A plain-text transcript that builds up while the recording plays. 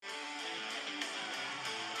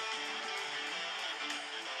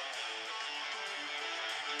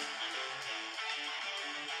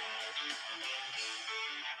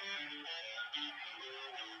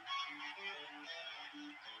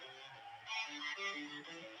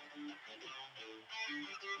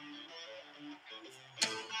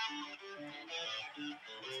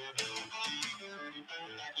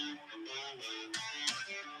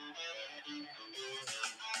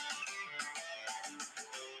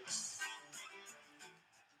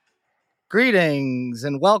Greetings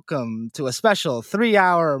and welcome to a special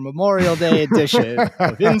 3-hour Memorial Day edition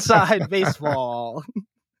of Inside Baseball.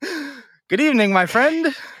 Good evening, my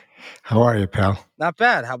friend. How are you, pal? Not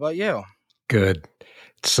bad. How about you? Good.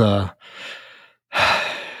 It's a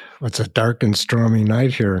dark and stormy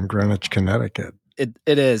night here in Greenwich, Connecticut. It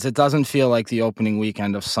is. It doesn't feel like the opening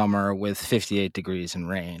weekend of summer with 58 degrees and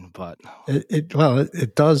rain, but it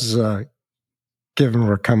does. Given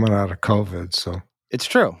we're coming out of COVID, so it's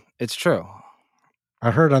true. It's true.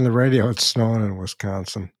 I heard on the radio it's snowing in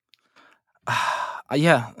Wisconsin.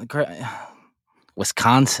 Yeah,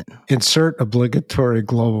 Wisconsin. Insert obligatory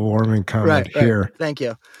global warming comment here. Right. Thank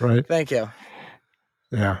you. Right. Thank you.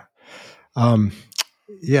 Yeah.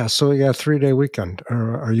 Yeah. So we got a 3-day weekend.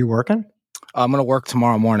 Are you working? I'm going to work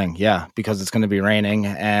tomorrow morning. Yeah, because it's going to be raining,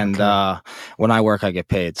 and when I work, I get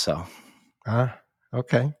paid. So.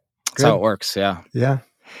 Okay. That's how it works. Yeah. Yeah.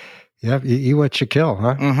 Yeah, you eat what you kill,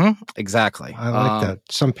 huh? Mm-hmm. Exactly. I like that.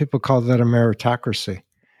 Some people call that a meritocracy.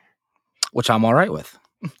 Which I'm all right with.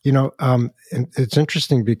 You know, it's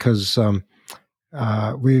interesting because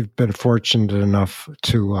we've been fortunate enough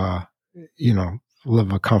to,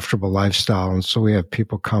 live a comfortable lifestyle. And so we have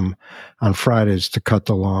people come on Fridays to cut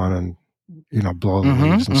the lawn and, blow the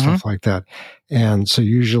leaves and stuff like that. And so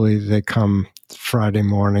usually they come Friday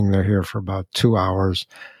morning, they're here for about 2 hours.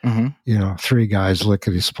 3 guys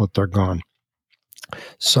lickety-split, they're gone.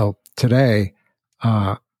 So today,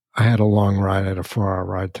 I had a long ride. I had a 4-hour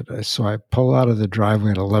ride today. So I pull out of the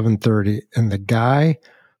driveway at 11:30, and the guy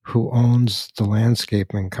who owns the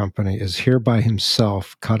landscaping company is here by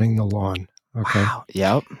himself cutting the lawn. Okay. Wow.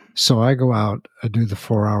 Yep. So I go out, I do the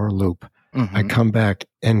 4-hour loop. I come back,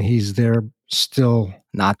 and he's there still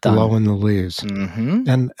not done blowing the leaves.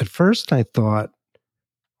 And at first I thought,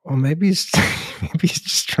 well, maybe he's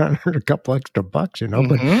just trying to earn a couple extra bucks, But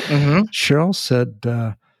Cheryl said,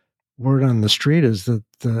 word on the street is that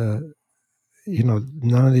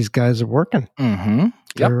none of these guys are working.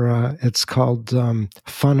 Yep. It's called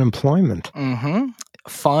fun employment.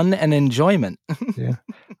 Fun and enjoyment. Yeah.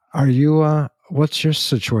 Are you? What's your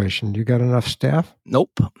situation? You got enough staff?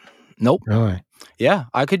 Nope. Really? Yeah,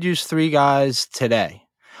 I could use 3 guys today.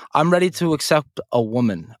 I'm ready to accept a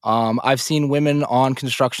woman. I've seen women on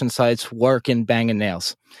construction sites working, banging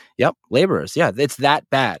nails. Yep, laborers. Yeah, it's that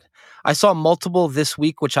bad. I saw multiple this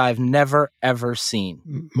week, which I've never, ever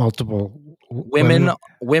seen. Multiple women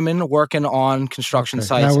working on construction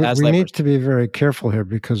sites now, as we laborers. Need to be very careful here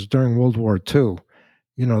because during World War II,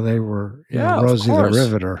 they were Rosie the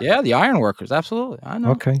Riveter. Yeah, the iron workers. Absolutely. I know.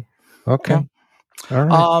 Okay. Yeah. All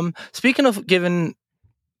right. Speaking of giving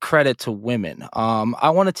credit to women,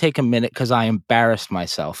 I want to take a minute because I embarrassed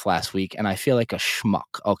myself last week and I feel like a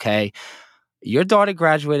schmuck. Okay. Your daughter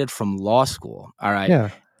graduated from law school. All right. Yeah.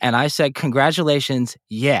 And I said, congratulations.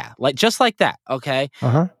 Yeah. Just like that. Okay.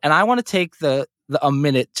 And I want to take a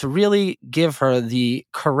minute to really give her the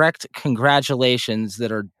correct congratulations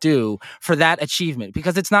that are due for that achievement,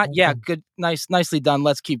 because it's not, good, nicely done,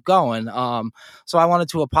 let's keep going. So I wanted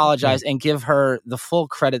to apologize and give her the full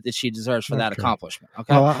credit that she deserves for that accomplishment.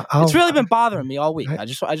 Okay. Well, it's really been bothering me all week. I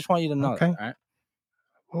just want you to know that. All right.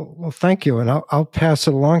 Well, thank you. And I'll pass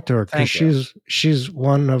it along to her because she's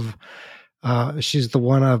one of, she's the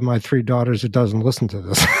one of my 3 daughters who doesn't listen to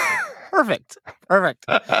this. Perfect. Right.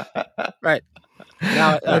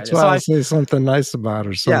 Now, that's why I say something nice about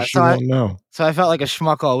her, so she won't know. So I felt like a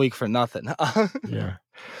schmuck all week for nothing. Yeah.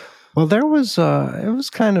 Well, it was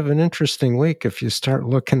kind of an interesting week if you start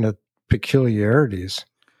looking at peculiarities.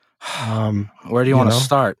 Where do you want to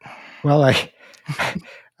start? Well,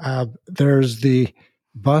 there's the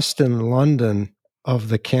bust in London of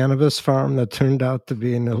the cannabis farm that turned out to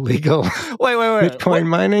be an illegal wait. Bitcoin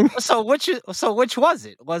mining. So which was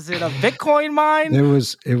it? Was it a Bitcoin mine? It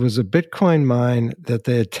was a Bitcoin mine that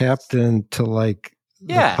they had tapped into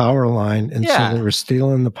the power line, and so they were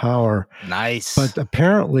stealing the power. Nice. But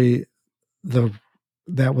apparently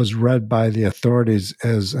that was read by the authorities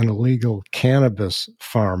as an illegal cannabis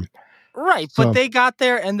farm. Right, but they got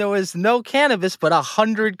there and there was no cannabis, but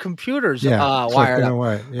 100 computers wired up.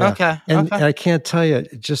 Away. Yeah. Okay. And I can't tell you,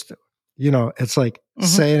 just, it's like,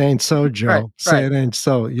 say it ain't so, Joe. Say it ain't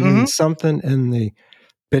so. You mean something in the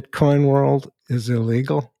Bitcoin world is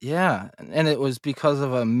illegal? Yeah, and it was because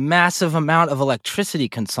of a massive amount of electricity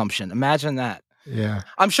consumption. Imagine that. Yeah.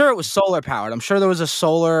 I'm sure it was solar powered. I'm sure there was a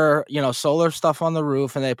solar stuff on the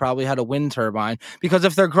roof, and they probably had a wind turbine, because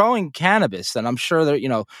if they're growing cannabis, then I'm sure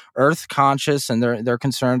they're, earth conscious, and they're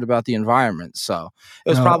concerned about the environment. So it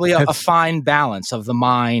was probably a fine balance of the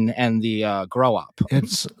mine and the grow up.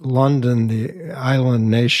 It's London, the island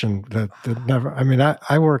nation that never, I mean,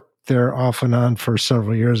 I worked there off and on for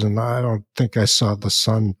several years, and I don't think I saw the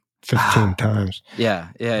sun 15 times.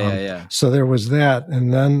 Yeah. So there was that.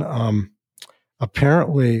 And then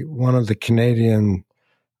apparently one of the Canadian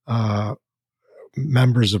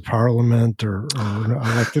members of parliament or an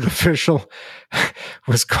elected official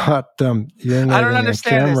was caught urinating I don't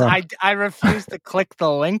understand on camera. this. I refuse to click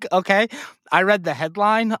the link. Okay, I read the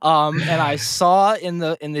headline, and I saw in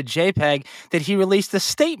the JPEG that he released a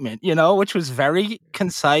statement, which was very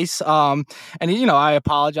concise. And I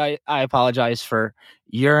apologize for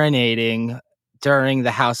urinating during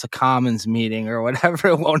the House of Commons meeting or whatever.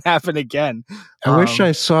 It won't happen again. I wish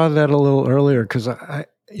I saw that a little earlier, because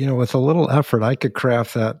with a little effort, I could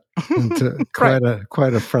craft that into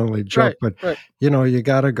quite a friendly joke. But you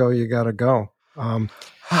gotta go.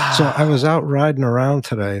 So I was out riding around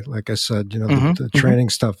today. Like I said, the training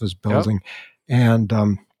stuff is building, and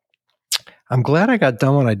I'm glad I got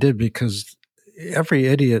done what I did, because every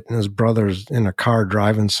idiot and his brother's in a car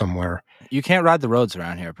driving somewhere. You can't ride the roads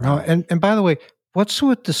around here, bro. No, and by the way, what's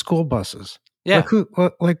with the school buses? Yeah. Who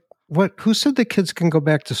said the kids can go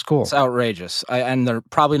back to school? It's outrageous. And they're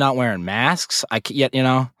probably not wearing masks. Yet,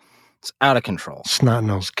 it's out of control.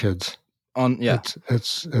 Snot-nosed kids.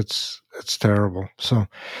 It's terrible. So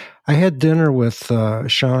I had dinner with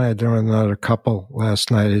Sean. I had dinner with another couple last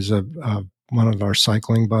night. He's one of our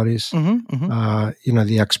cycling buddies.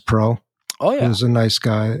 The ex-pro. Oh, yeah. He's a nice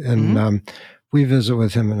guy. And we visit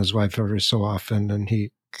with him and his wife every so often, and he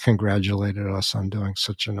congratulated us on doing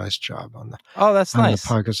such a nice job on the that's nice. The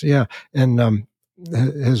podcast. Yeah. And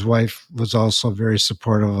his wife was also very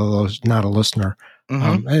supportive, although not a listener,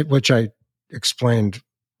 which I explained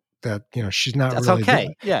that, she's not That's really.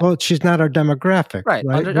 Okay. Yeah. Well, she's not our demographic. Right.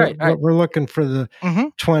 We're looking for the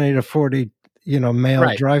 20 to 40,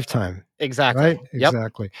 male drive time. Exactly. Right. Yep.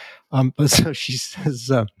 Exactly. But so she says,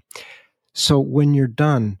 so when you're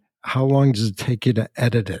done, how long does it take you to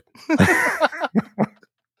edit it?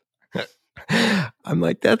 I'm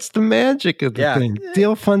like, that's the magic of the thing.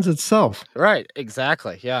 Deal funds itself. Right.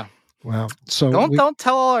 Exactly. Yeah. Wow. So don't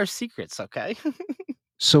tell all our secrets, okay?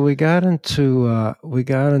 So we got into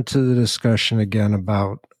the discussion again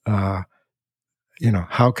about how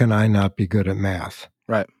can I not be good at math?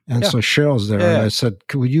 Right. And so Cheryl's there, and I said,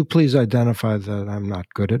 "Would you please identify that I'm not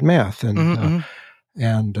good at math?" And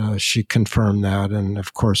and she confirmed that. And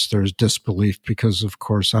of course, there's disbelief, because of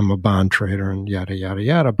course I'm a bond trader and yada yada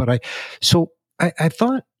yada. But I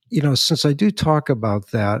thought, since I do talk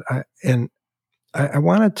about that, I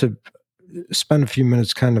wanted to spend a few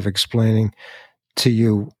minutes kind of explaining to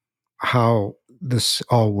you how this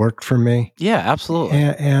all worked for me. Yeah, absolutely.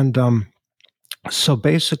 And so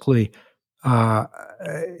basically, I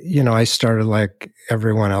started like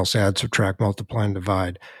everyone else, add, subtract, multiply, and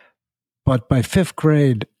divide. But by fifth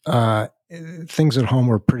grade, things at home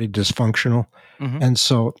were pretty dysfunctional. And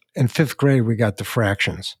so in fifth grade, we got the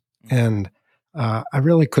fractions. And I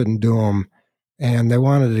really couldn't do them. And they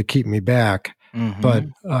wanted to keep me back. But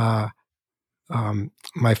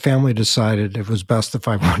my family decided it was best if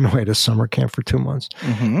I went away to summer camp for 2 months,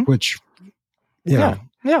 which, and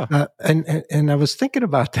I was thinking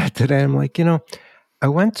about that today. I'm like, I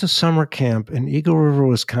went to summer camp in Eagle River,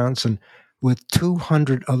 Wisconsin, with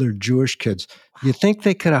 200 other Jewish kids. You think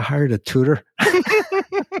they could have hired a tutor?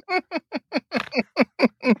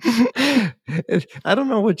 I don't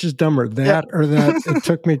know which is dumber, that or that it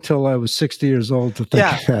took me till I was 60 years old to think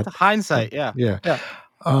of that. Hindsight, yeah.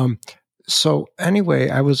 So anyway,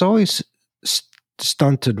 I was always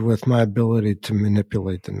stunted with my ability to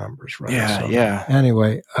manipulate the numbers, right? Yeah.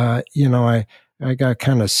 Anyway, I got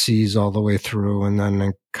kind of C's all the way through, and then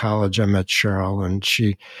in college I met Cheryl, and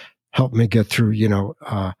she helped me get through,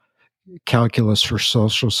 calculus for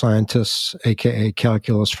social scientists, aka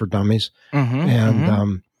calculus for dummies,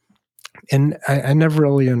 and I never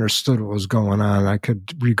really understood what was going on. I could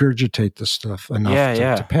regurgitate the stuff enough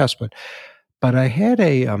to pass, but I had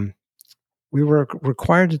we were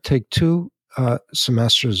required to take 2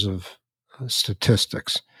 semesters of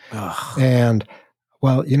statistics. Ugh. And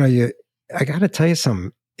well, I got to tell you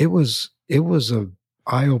something. It was a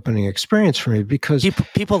eye-opening experience for me, because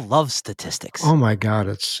people love statistics. Oh my God,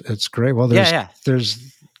 it's great. Well, there's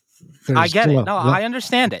I get it. No, I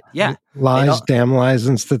understand it. Yeah, lies, damn lies,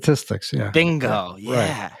 and statistics. Yeah, bingo.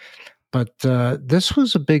 Yeah, right. But this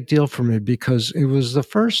was a big deal for me, because it was the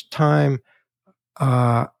first time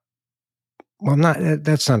Well,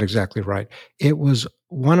 that's not exactly right. It was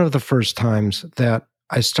one of the first times that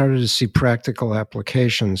I started to see practical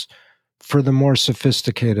applications for the more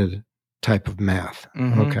sophisticated type of math.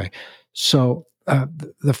 Mm-hmm. Okay. So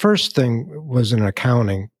the first thing was in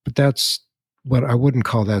accounting, but that's what I wouldn't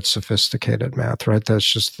call that sophisticated math, right? That's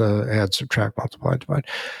just the add, subtract, multiply, divide.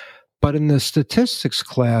 But in the statistics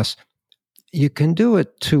class, you can do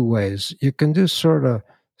it two ways. You can do sort of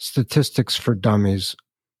statistics for dummies,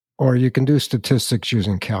 or you can do statistics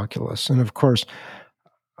using calculus. And of course,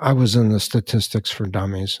 I was in the statistics for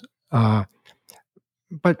dummies.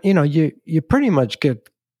 But, you pretty much get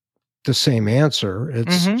the same answer.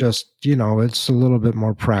 It's just, it's a little bit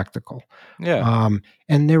more practical. Yeah.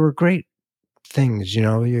 And there were great things,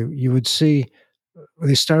 you would see,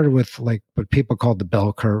 they started with like what people called the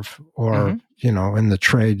bell curve, or, in the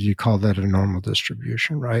trade, you call that a normal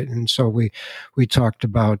distribution, right? And so we talked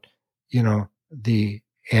about, the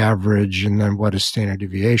average, and then what a standard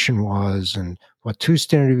deviation was, and what two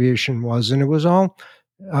standard deviation was. And it was all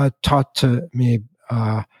taught to me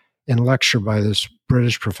in lecture by this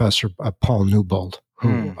British professor, Paul Newbold,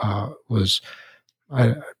 who was,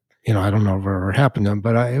 I don't know if it ever happened to him,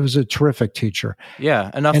 but it was a terrific teacher.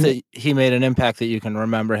 Yeah, enough that he made an impact that you can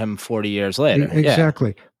remember him 40 years later.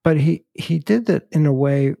 Exactly. Yeah. But he did that in a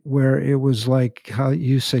way where it was like how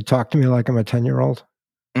you say, talk to me like I'm a 10-year-old,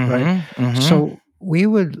 right? So we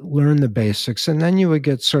would learn the basics, and then you would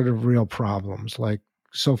get sort of real problems. Like,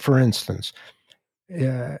 so for instance,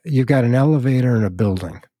 you've got an elevator in a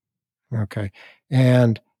building. Okay.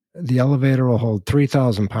 And the elevator will hold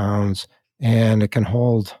 3,000 pounds, and it can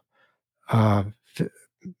hold a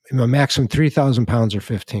maximum 3,000 pounds or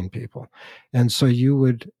 15 people. And so you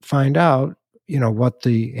would find out, what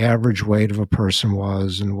the average weight of a person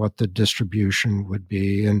was and what the distribution would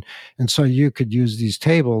be. And so you could use these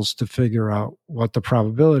tables to figure out what the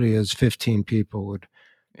probability is 15 people would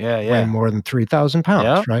weigh more than 3,000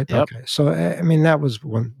 pounds, right? Yep. Okay. So, I mean, that was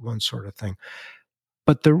one sort of thing.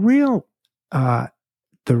 But the real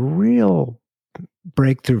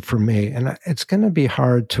breakthrough for me, and it's going to be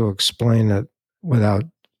hard to explain it without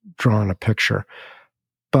drawing a picture,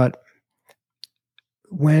 but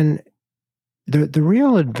when the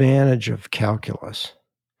real advantage of calculus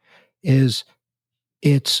is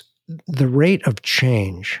it's the rate of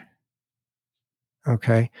change.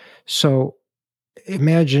 Okay. So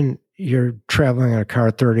imagine you're traveling in a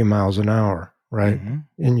car 30 miles an hour, right?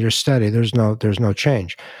 And you're steady. There's no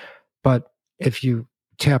change. But if you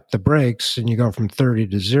tap the brakes and you go from 30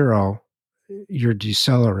 to 0, you're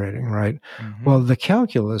decelerating, right? Well, the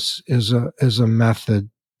calculus is a method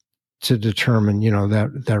to determine,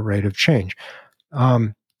 that rate of change.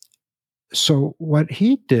 So what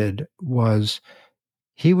he did was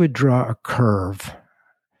he would draw a curve,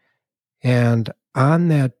 and on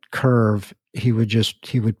that curve, he would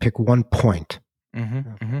pick one point.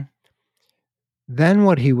 Then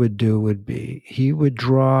what he would do would be he would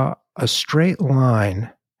draw a straight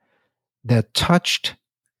line that touched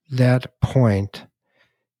that point.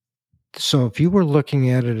 So if you were looking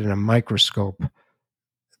at it in a microscope,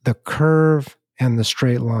 the curve and the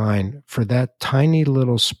straight line for that tiny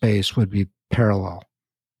little space would be parallel.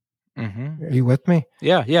 Are you with me?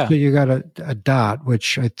 Yeah. So you got a dot,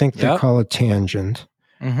 which I think they call a tangent,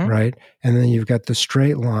 right? And then you've got the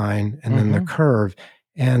straight line, and then the curve.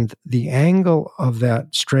 And the angle of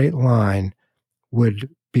that straight line would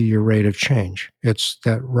be your rate of change. It's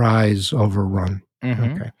that rise over run.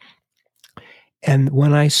 Okay. And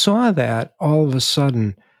when I saw that, all of a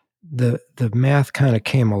sudden, the math kind of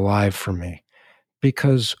came alive for me,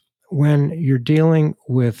 because when you're dealing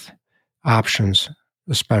with options,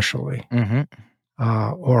 especially,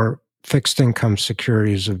 or fixed income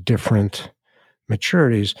securities of different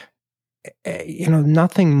maturities,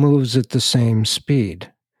 nothing moves at the same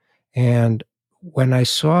speed. And when I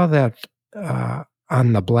saw that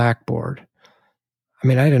on the blackboard, I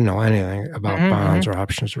mean, I didn't know anything about bonds or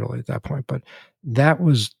options really at that point, but that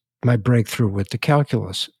was my breakthrough with the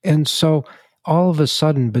calculus. And so all of a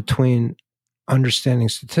sudden, between understanding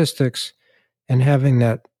statistics and having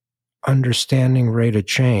that understanding rate of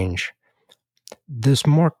change, this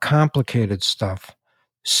more complicated stuff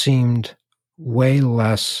seemed way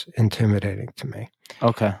less intimidating to me.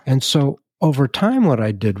 Okay. And so over time, what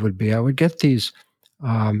I did would be I would get these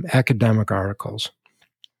academic articles,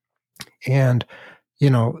 and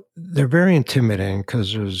they're very intimidating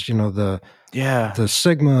because there's the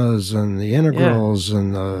sigmas and the integrals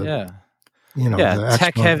and the the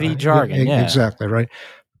tech heavy jargon. Exactly, right.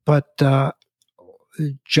 But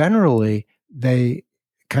generally, they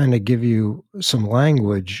kind of give you some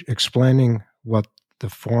language explaining what the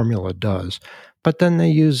formula does. but then they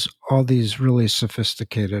use all these really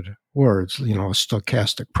sophisticated words, a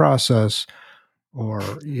stochastic process, or,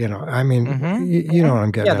 I mean, you know what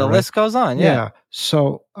I'm getting at, the right? list goes on. Yeah.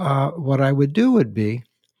 So what I would do would be,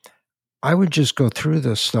 I would just go through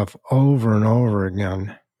this stuff over and over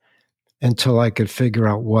again until I could figure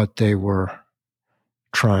out what they were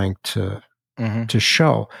trying to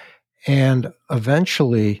show. And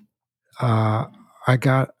eventually, I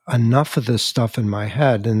got enough of this stuff in my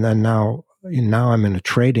head, and then now I'm in a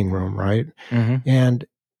trading room, right? And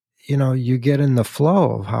you get in the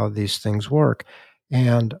flow of how these things work,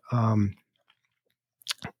 and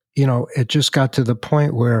it just got to the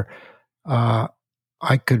point where I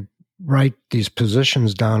could write these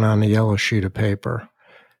positions down on a yellow sheet of paper,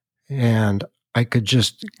 and I could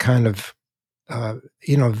just kind of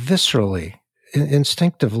viscerally,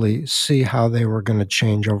 instinctively see how they were going to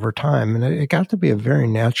change over time. And it got to be a very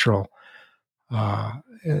natural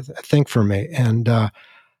thing for me. And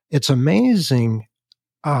it's amazing.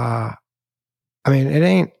 I mean, it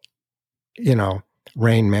ain't,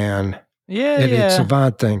 Rain Man, idiot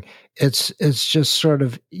savant thing. It's just sort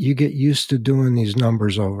of, you get used to doing these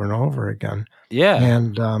numbers over and over again. Yeah.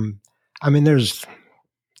 And I mean, there's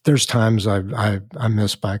times I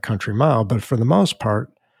miss by a country mile, but for the most part,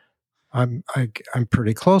 I'm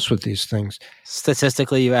pretty close with these things.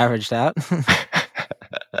 Statistically, you averaged out.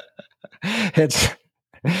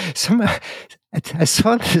 I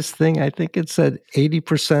saw this thing. I think it said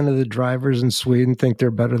 80% of the drivers in Sweden think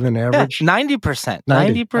they're better than average. 90%.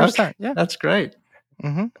 90%. Okay. Yeah, that's great.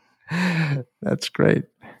 That's great.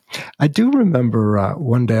 I do remember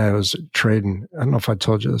one day I was trading. I don't know if I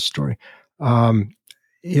told you this story.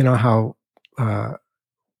 You know how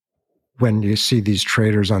when you see these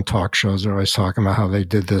traders on talk shows, they're always talking about how they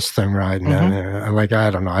did this thing right. And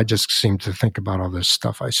I don't know. I just seem to think about all this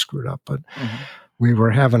stuff I screwed up. But we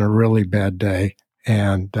were having a really bad day.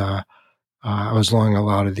 And I was long a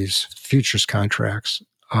lot of these futures contracts.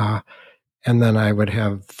 And then I would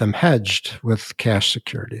have them hedged with cash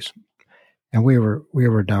securities. And we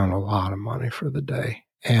were down a lot of money for the day.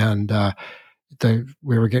 And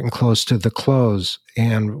we were getting close to the close.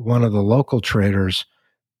 And one of the local traders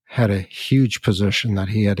had a huge position that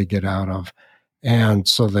he had to get out of. And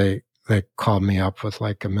so they called me up with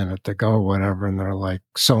like a minute to go or whatever. And they're like,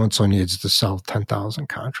 so-and-so needs to sell 10,000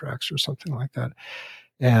 contracts or something like that.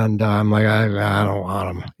 And I'm like, I don't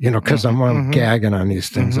want them, cause I'm gagging on these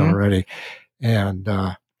things already. And,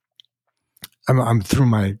 I'm through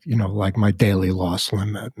my, like my daily loss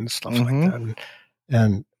limit and stuff like that.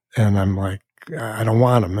 And I'm like, I don't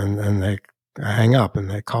want them. And I hang up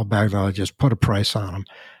and they call back and I just put a price on them.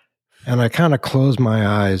 And I kind of close my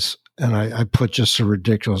eyes and I put just a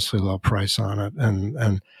ridiculously low price on it.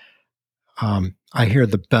 And I hear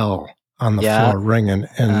the bell on the floor ringing,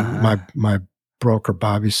 and my broker,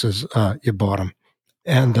 Bobby, says, you bought them.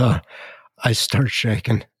 And I start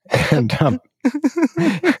shaking. And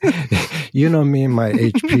you know me and my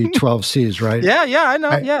HP 12Cs, right? Yeah, I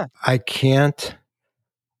know. I can't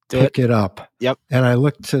pick it up. Yep. And I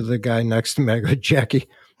look to the guy next to me. I go, Jackie,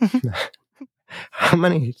 how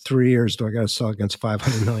many 3 years do I got to sell against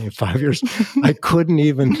 500 million? 5 years? I couldn't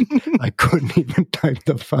even type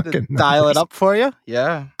the fucking dial it up for you.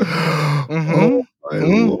 Yeah. Oh my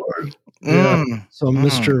Lord. Yeah. So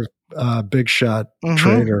Mr. Big Shot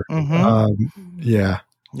Trader. Yeah.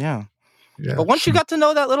 But once you got to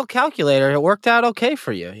know that little calculator, it worked out okay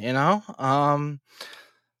for you,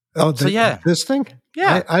 This thing?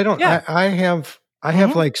 Yeah. I don't. Yeah. I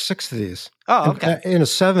have like 6 of these. Oh, okay. In a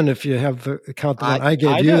 7, if you have the count the one I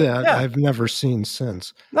gave you that, I've never seen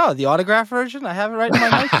since. No, the autograph version, I have it right in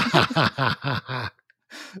my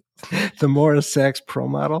night. The Morris Sachs Pro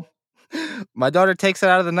model. My daughter takes it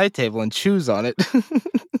out of the night table and chews on it.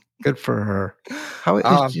 Good for her. How is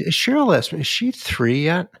Cheryl asked me, is she 3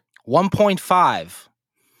 yet? 1.5.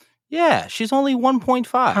 Yeah, she's only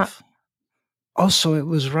 1.5. Oh, so it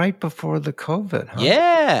was right before the COVID, huh?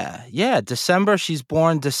 Yeah. December. She's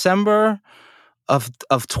born December of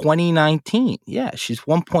 2019. Yeah, she'll be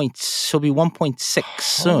 1.6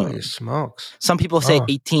 soon. Holy smokes. Some people say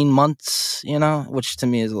 18 months, which to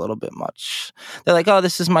me is a little bit much. They're like, oh,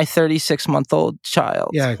 this is my 36-month-old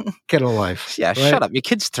child. Yeah, get a life. Yeah, right? Shut up. Your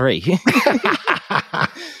kid's 3.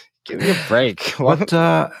 Give me a break. What,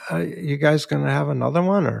 you guys going to have another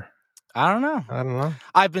one or? I don't know.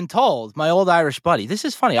 I've been told, my old Irish buddy, this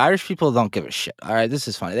is funny. Irish people don't give a shit. All right, this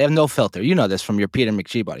is funny. They have no filter. You know this from your Peter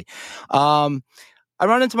McGee buddy. I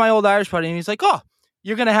run into my old Irish buddy and he's like, oh,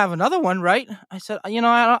 you're going to have another one, right? I said, I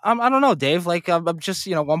don't know, Dave. Like, I'm just,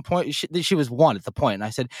 1 point. She was 1 at the point. And I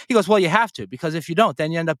said, he goes, well, you have to, because if you don't,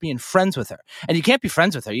 then you end up being friends with her. And you can't be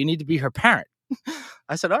friends with her. You need to be her parent.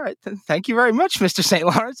 I said, all right, thank you very much, Mr. St.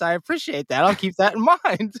 Lawrence. I appreciate that. I'll keep that in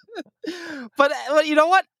mind. But you know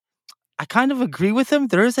what? I kind of agree with him.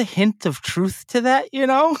 There is a hint of truth to that,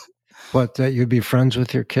 What, that you'd be friends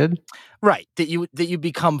with your kid? Right. That you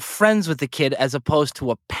become friends with the kid as opposed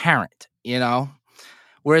to a parent,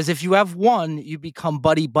 Whereas if you have one, you become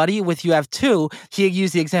buddy-buddy. With you have two, he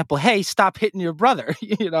used the example, hey, stop hitting your brother,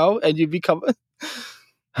 and you become...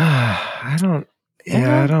 I don't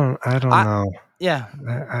know. Yeah.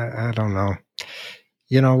 I don't know.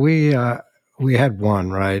 We had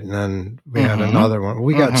one, right? And then we had another one.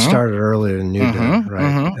 We got started earlier than you did,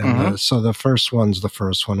 right? So the first one's the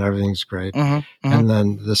first one. Everything's great. And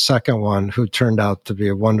then the second one, who turned out to be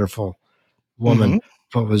a wonderful woman,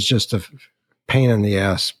 but was just a pain in the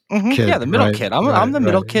ass kid. Yeah, the middle kid. I'm the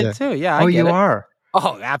middle kid too. Yeah, I get you are?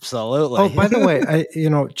 Oh, absolutely. Oh, by the way,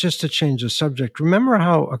 just to change the subject, remember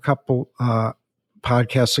how a couple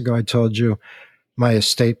podcasts ago I told you my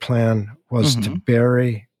estate plan was to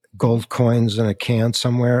bury gold coins in a can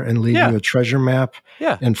somewhere and leave you a treasure map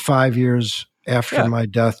in 5 years after my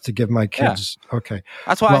death to give my kids. Yeah. Okay.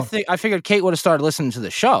 That's why I figured Kate would have started listening to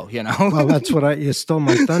the show, Well, that's what you stole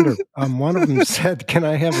my thunder. One of them said, can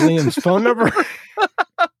I have Liam's phone number?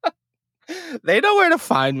 They know where to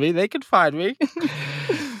find me. They can find me.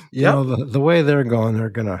 You know, the way they're going, they're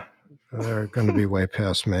gonna be way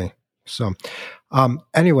past me. So,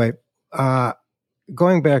 anyway,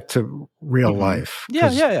 going back to real life.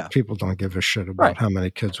 Yeah. People don't give a shit about how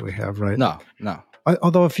many kids we have, right? No.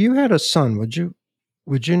 Although, if you had a son, would you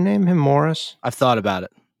name him Morris? I've thought about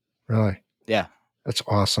it. Really? Yeah. That's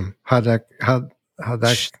awesome. How that?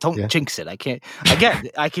 Don't jinx it. I can't. Again,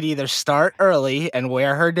 I could either start early and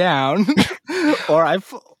wear her down, or I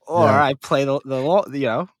play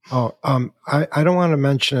the. Oh, I don't want to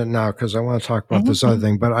mention it now because I want to talk about this other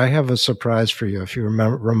thing. But I have a surprise for you. If you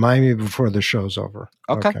remember, remind me before the show's over.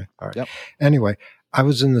 Okay. All right. Yep. Anyway, I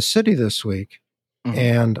was in the city this week,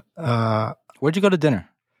 and where'd you go to dinner?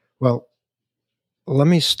 Well, let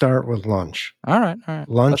me start with lunch. All right.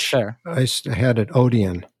 Lunch. I had at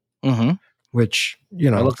Odeon. Which,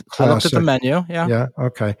 I looked at the menu. Yeah. Yeah.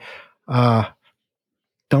 Okay.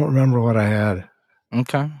 Don't remember what I had.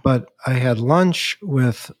 Okay. But I had lunch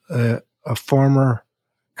with a former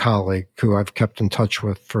colleague who I've kept in touch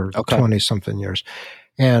with for 20 something years.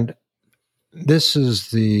 And this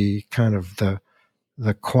is the kind of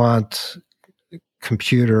the quant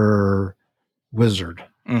computer wizard.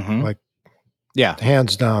 Like,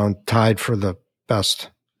 hands down, tied for the best.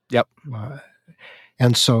 Yep.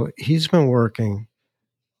 And so he's been working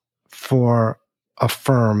for a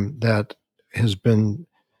firm that has been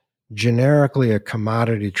generically a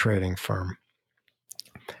commodity trading firm.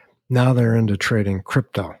 Now they're into trading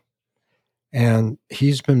crypto. And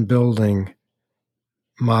he's been building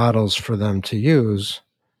models for them to use,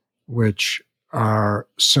 which are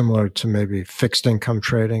similar to maybe fixed income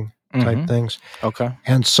trading type things. Okay.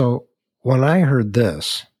 And so when I heard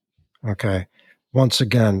this, once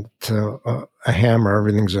again, to a hammer,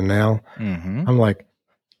 everything's a nail. I'm like,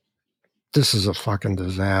 this is a fucking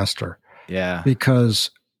disaster. Yeah.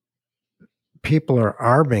 Because people are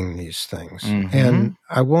arbing these things. And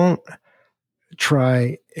I won't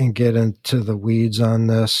try and get into the weeds on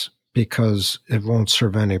this because it won't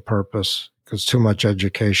serve any purpose because too much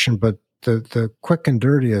education. But the quick and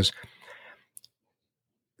dirty is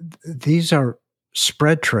these are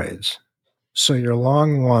spread trades. So you're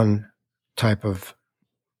long one type of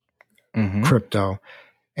crypto,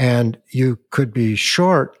 and you could be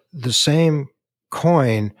short the same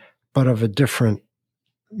coin, but of a different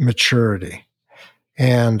maturity.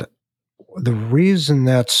 And the reason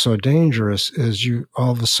that's so dangerous is you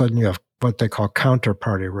all of a sudden you have what they call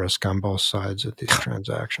counterparty risk on both sides of these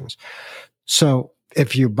transactions. So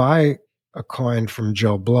if you buy a coin from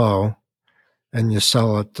Joe Blow and you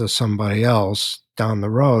sell it to somebody else down the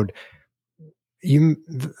road,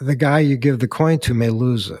 the guy you give the coin to may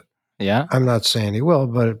lose it. Yeah. I'm not saying he will,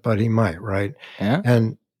 but he might, right? Yeah.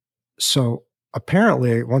 And so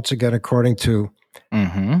apparently, once again, according to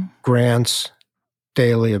Grant's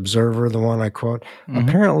Daily Observer, the one I quote,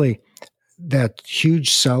 apparently that huge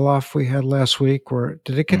sell-off we had last week,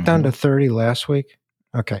 did it get down to 30 last week?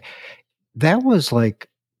 Okay. That was like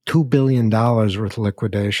 $2 billion worth of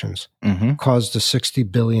liquidations, caused a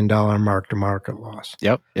 $60 billion mark-to-market loss.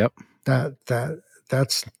 Yep.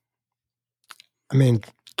 That's, I mean,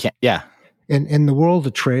 yeah. In the world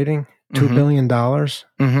of trading, $2 billion,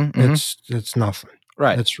 it's nothing.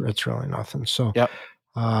 Right. It's really nothing. So,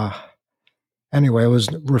 anyway, it was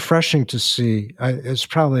refreshing to see. It's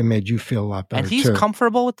probably made you feel a lot better. And he's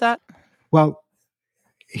comfortable with that? Well,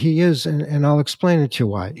 he is, and I'll explain it to you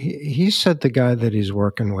why. He said the guy that he's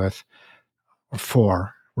working with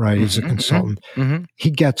for, right? He's a consultant. He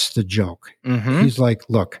gets the joke. He's like,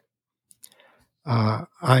 look,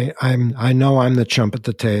 I know I'm the chump at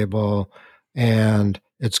the table, and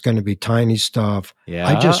it's going to be tiny stuff. Yeah.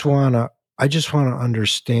 I just want to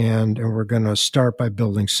understand, and we're going to start by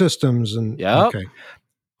building systems. And okay,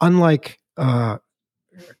 unlike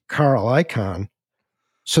Carl Icahn.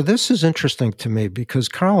 So this is interesting to me because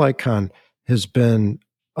Carl Icahn has been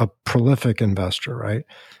a prolific investor, right?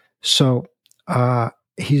 So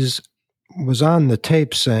he's was on the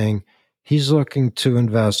tape saying he's looking to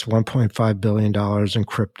invest $1.5 billion in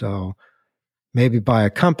crypto, maybe buy a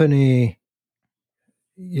company,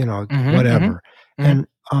 whatever. And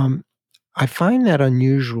I find that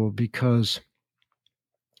unusual because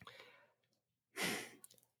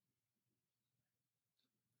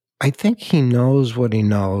I think he knows what he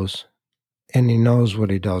knows and he knows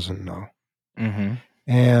what he doesn't know.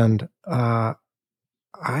 And I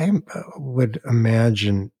would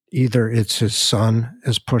imagine either it's his son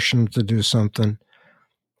is pushing him to do something,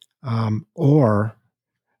 or,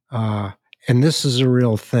 and this is a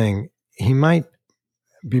real thing, he might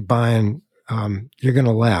be buying, you're going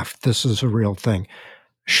to laugh, this is a real thing,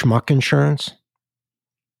 schmuck insurance.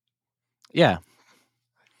 Yeah.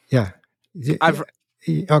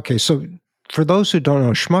 Okay, so for those who don't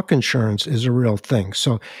know, schmuck insurance is a real thing.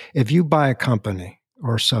 So if you buy a company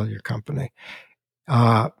or sell your company,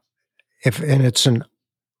 and it's an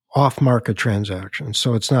off-market transaction,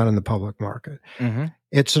 so it's not in the public market.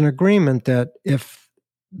 It's an agreement that if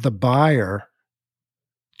the buyer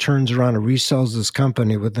turns around and resells this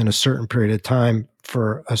company within a certain period of time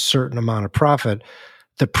for a certain amount of profit,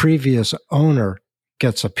 the previous owner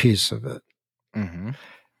gets a piece of it.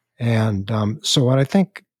 And so what I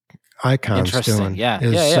think Icahn's doing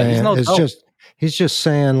is saying he's just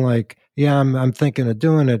saying like, yeah, I'm thinking of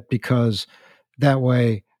doing it because that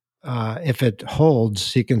way, if it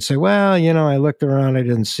holds, he can say, well, I looked around, I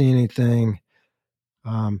didn't see anything.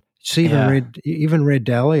 So even Ray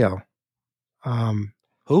Dalio,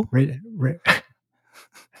 who? Ray,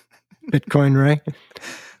 Bitcoin Ray.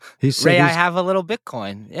 He said, Ray, I have a little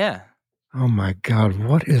Bitcoin. Yeah. Oh my God,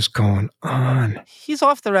 what is going on? He's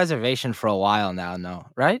off the reservation for a while now, no,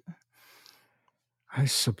 right? I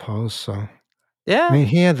suppose so. Yeah. I mean,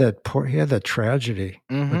 he had that tragedy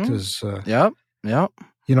with his. Yep.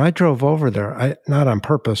 I drove over there. Not on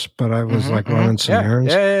purpose, but I was running some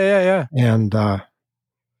errands. Yeah. And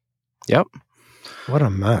yep. What a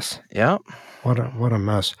mess. Yep. What a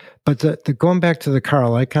mess. But the going back to the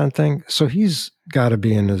Carl Icahn thing, so he's got to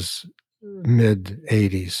be in his mid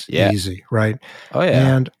 80s, easy, right? Oh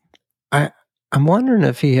yeah. And I'm wondering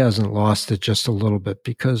if he hasn't lost it just a little bit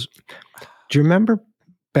because do you remember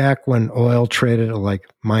back when oil traded at like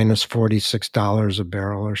minus $46 a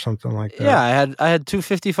barrel or something like that? Yeah, I had 2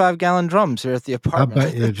 55-gallon drums here at the apartment. I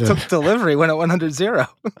bet you did. Took delivery when it went under zero.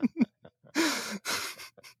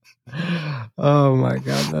 Oh my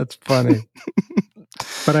God, that's funny.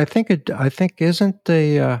 But I think isn't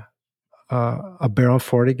a barrel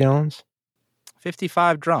 40 gallons?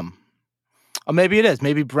 55 drum. Or maybe it is.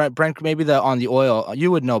 Maybe Brent. Maybe on the oil. You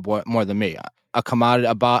would know more than me. A commodity,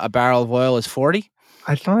 a barrel of oil is 40.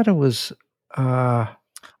 I thought it was.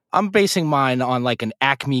 I'm basing mine on like an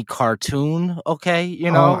Acme cartoon. Okay,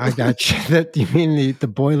 Oh, I got you. That you mean the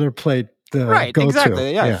boilerplate? Right. go-to.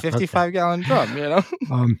 Exactly. Yeah. 55-gallon drum.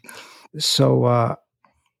 So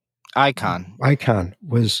Icahn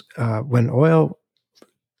was when oil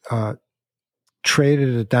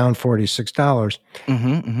traded it down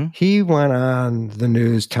 $46. He went on the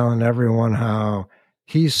news telling everyone how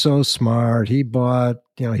he's so smart. He bought,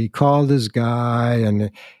 he called his guy,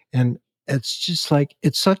 and it's just like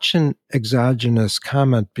it's such an exogenous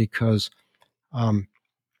comment because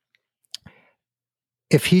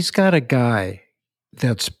if he's got a guy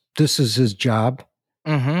this is his job.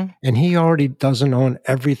 And he already doesn't own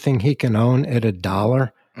everything he can own at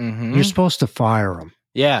 $1. You're supposed to fire him.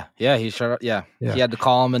 Yeah, he sure. Yeah, he had to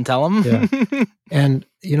call him and tell him. Yeah. And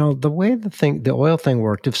the way the oil thing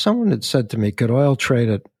worked, if someone had said to me, "Could oil trade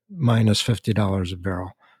at minus $50 a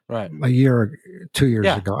barrel?" Right, a year or 2 years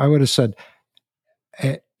ago, I would have said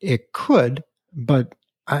it could, but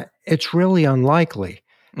it's really unlikely.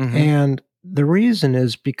 And the reason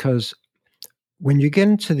is because when you get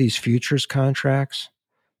into these futures contracts,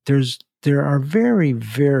 there are very,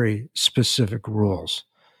 very specific rules.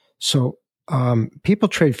 So people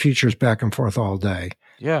trade futures back and forth all day.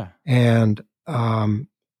 Yeah. And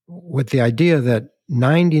with the idea that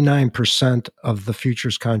 99% of the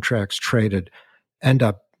futures contracts traded end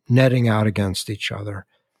up netting out against each other.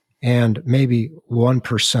 and maybe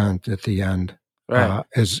 1% at the end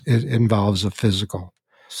it involves a physical.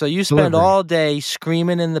 So you spend all day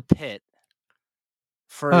screaming in the pit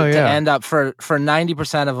to end up for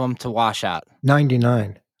 90% of them to wash out.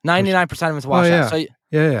 99% of them to wash out. So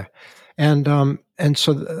yeah. And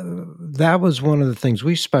so that was one of the things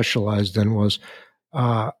we specialized in was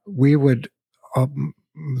we would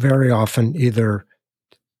very often either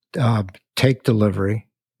take delivery,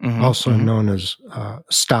 also known as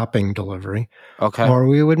stopping delivery, or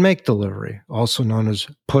we would make delivery, also known as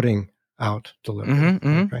putting out delivery.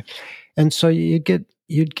 Okay? And so you'd get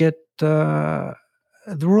the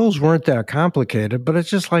rules weren't that complicated, but it's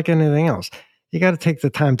just like anything else. You got to take the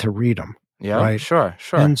time to read them. Yeah, right? Sure.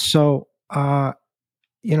 And so, when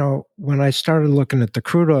I started looking at the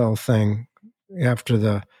crude oil thing after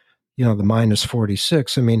the minus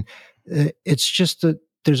 46, I mean, it's just that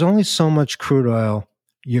there's only so much crude oil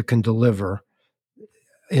you can deliver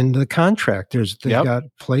in the contract. They've got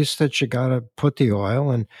a place that you got to put the oil,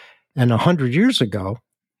 and 100 years ago,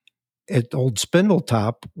 at Old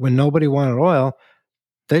Spindletop, when nobody wanted oil,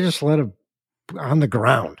 they just let it on the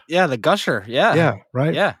ground. Yeah, the gusher. Yeah. Yeah,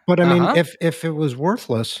 right? Yeah. But I mean, if it was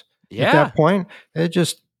worthless at that point, they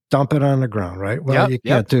just dump it on the ground, right? Well, you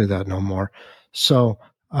can't do that no more. So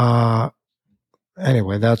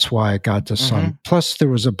anyway, that's why I got to some. Plus, there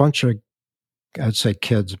was a bunch of, I'd say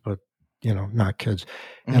kids, but not kids,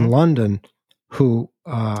 in London who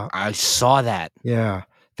I saw that. Yeah.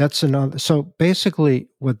 That's another. So basically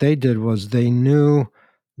what they did was they knew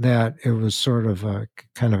that it was sort of a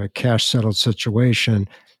kind of a cash settled situation.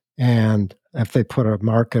 And if they put a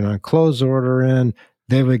market on close order in,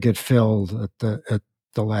 they would get filled at the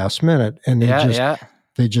last minute. And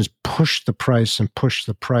they just pushed the price.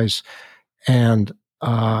 And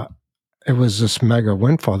it was this mega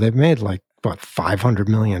windfall. They've made like, what, $500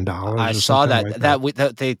 million? I saw that.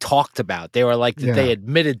 That they talked about. They were like, they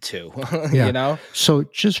admitted to, So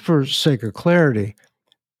just for sake of clarity,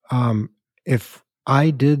 if I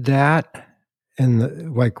did that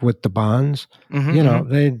like with the bonds,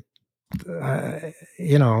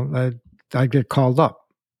 I'd get called up.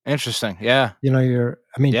 Interesting. Yeah. You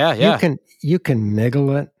can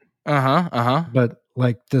niggle it. But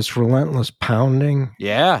like this relentless pounding.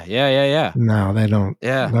 Yeah. No, they don't.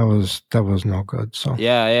 Yeah. That was no good. So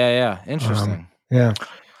Yeah. Interesting. Yeah.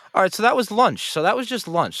 All right. So that was lunch. So that was just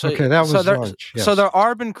lunch. So, okay, that was lunch. Yes. So there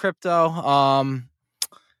are Arbin crypto.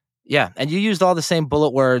 And you used all the same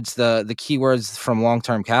bullet words, the keywords from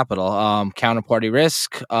long-term capital, counterparty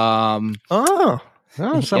risk.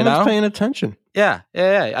 Someone's paying attention. Yeah.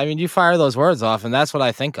 I mean, you fire those words off, and that's what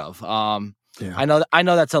I think of. I know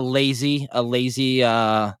that's a lazy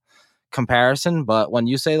comparison, but when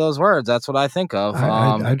you say those words, that's what I think of.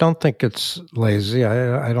 I don't think it's lazy.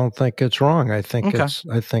 I don't think it's wrong. I think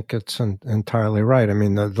it's entirely right. I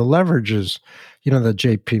mean, the leverage is, the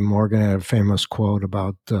J.P. Morgan had a famous quote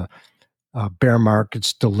about bear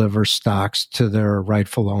markets deliver stocks to their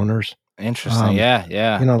rightful owners. Interesting.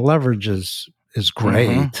 Yeah. Leverage is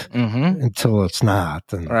great until it's not.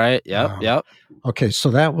 And, right. Yep. Okay, so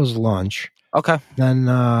that was lunch. Okay. Then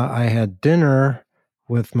I had dinner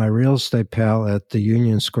with my real estate pal at the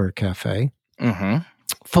Union Square Cafe,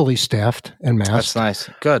 fully staffed and masked. That's nice.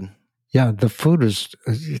 Good. Yeah, the food is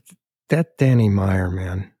that Danny Meyer,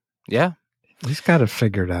 man. Yeah. He's got it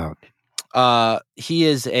figured out. He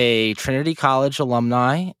is a Trinity College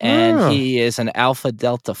alumni, and he is an Alpha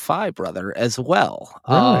Delta Phi brother as well.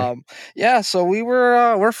 Really? So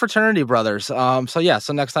we're fraternity brothers.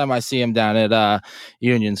 So next time I see him down at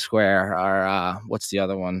Union Square, or what's the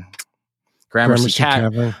other one? Gramercy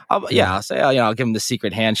Tavern. I'll say, I'll give him the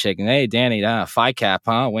secret handshake, and hey, Danny, Phi Cap,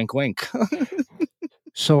 huh? Wink, wink.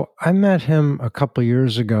 So I met him a couple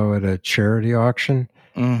years ago at a charity auction,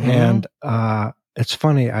 and it's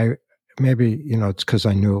funny. Maybe it's because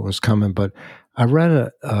I knew it was coming, but I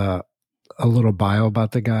read a little bio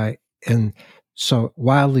about the guy, and so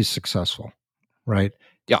wildly successful, right?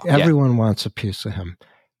 Yeah. Everyone wants a piece of him,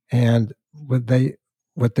 and what they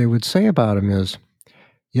would say about him is,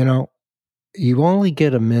 you only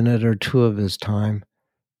get a minute or two of his time,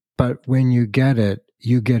 but when you get it,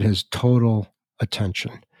 you get his total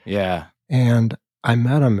attention. Yeah. And I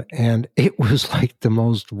met him, and it was like the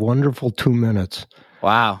most wonderful 2 minutes.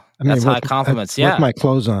 Wow. That's high compliments. With my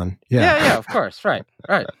clothes on. Yeah, of course. Right.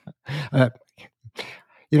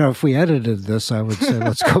 If we edited this, I would say,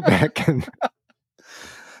 let's go back and.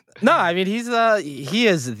 No, I mean, he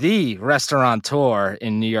is the restaurateur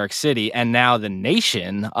in New York City, and now the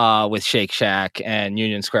nation with Shake Shack and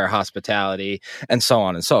Union Square Hospitality and so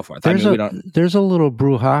on and so forth. There's a little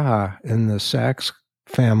brouhaha in the Saks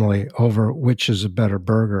family over which is a better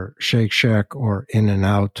burger, Shake Shack or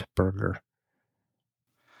In-N-Out Burger.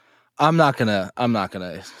 I'm not gonna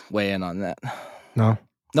weigh in on that. No?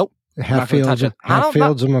 Nope. Hatfields and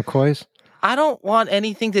McCoy's? I don't want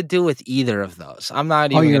anything to do with either of those. I'm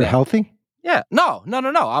not even. Oh, you're healthy? Yeah. No.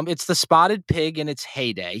 It's the Spotted Pig in its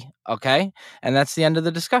heyday. Okay, and that's the end of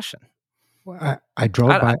the discussion. Well, I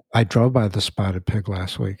drove by the Spotted Pig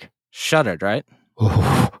last week. Shuddered, right?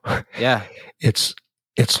 Oh, yeah. It's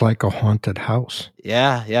like a haunted house.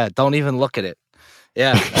 Yeah. Don't even look at it.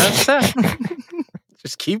 Yeah.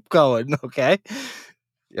 Just keep going, okay?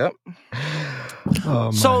 Yep. Oh,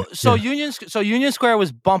 so Union Square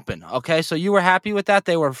was bumping, okay? So you were happy with that?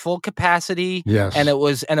 They were full capacity. Yes. And it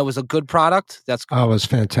was a good product. That's cool. Oh, it was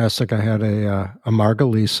fantastic. I had a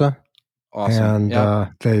Margalisa. Awesome.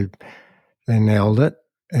 And they nailed it.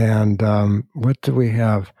 And what do we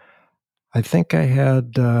have? I think I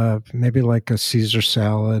had maybe like a Caesar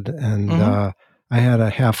salad, and I had a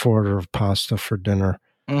half order of pasta for dinner,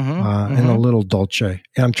 and a little dolce.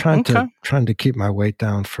 And I'm trying to keep my weight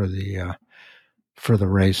down for the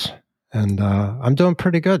race, and I'm doing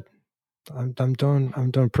pretty good. I'm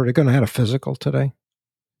doing pretty good. I had a physical today.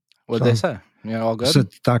 What did they say? Yeah, all good. So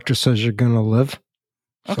the doctor says you're going to live.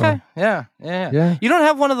 Okay. So, yeah. You don't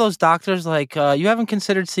have one of those doctors like you haven't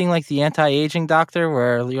considered seeing like the anti-aging doctor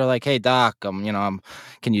where you're like, hey doc, can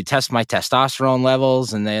you test my testosterone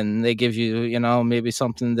levels, and then they give you, maybe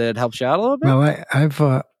something that helps you out a little bit. Well,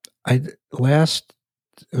 it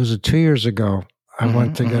was 2 years ago. I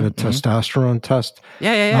went to get a testosterone test.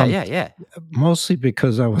 Yeah. Mostly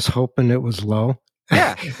because I was hoping it was low.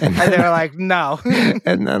 Yeah, and they were like, no,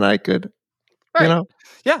 and then I could, right.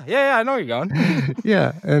 Yeah, I know where you're going.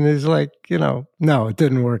 Yeah, and he's like, no, it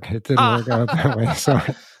didn't work. It didn't work out that way. So,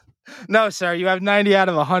 no, sir, you have 90 out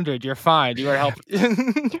of 100. You're fine. You were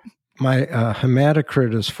helping. My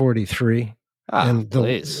hematocrit is 43.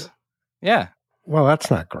 Please. Yeah. Well,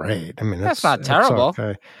 that's not great. I mean, that's not terrible.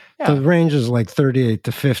 Okay. Yeah. The range is like 38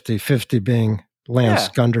 to 50, 50 being Lance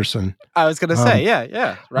Gunderson. I was going to say,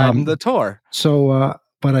 riding the tour. So,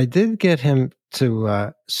 but I did get him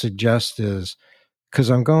to suggest is, because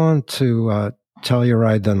I'm going to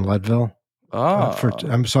Telluride, then Leadville.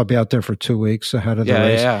 So I'll be out there for 2 weeks ahead of the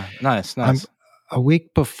race. Yeah, nice. A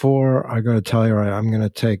week before I go to Telluride, I'm going to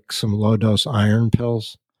take some low-dose iron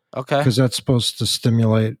pills. Okay. Because that's supposed to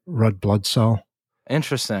stimulate red blood cell.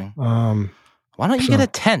 Interesting. Why don't you get a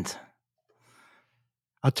tent?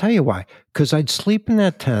 I'll tell you why. Because I'd sleep in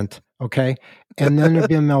that tent, okay, and then there'd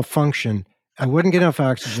be a malfunction. I wouldn't get enough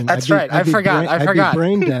oxygen. That's right. I forgot. I'd be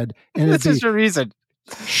brain dead. And this is your reason.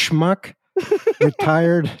 Schmuck,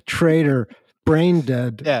 retired trader, brain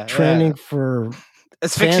dead, training for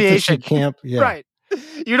asphyxiation camp. Yeah. Right.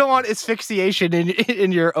 You don't want asphyxiation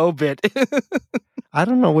in your obit. I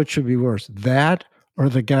don't know which would be worse, that or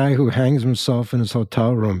the guy who hangs himself in his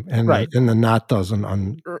hotel room and the knot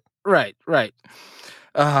doesn't. Right.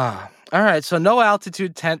 All right. So no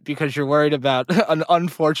altitude tent because you're worried about an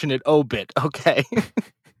unfortunate obit. Okay.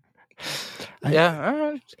 All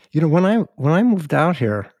right. When I moved out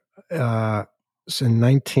here in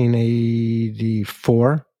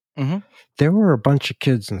 1984, there were a bunch of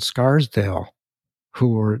kids in Scarsdale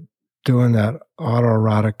who were doing that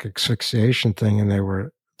autoerotic asphyxiation thing, and they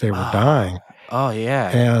were dying. Oh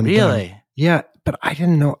yeah, and really? Yeah, but I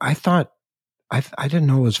didn't know. I thought I didn't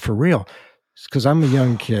know it was for real. Because I'm a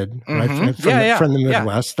young kid, right? From the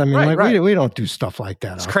Midwest. I mean, we don't do stuff like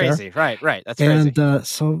that. It's crazy, there. Right. That's crazy. And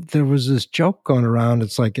so there was this joke going around.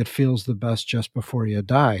 It's like it feels the best just before you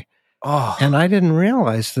die. Oh, and I didn't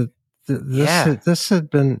realize that this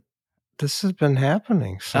had been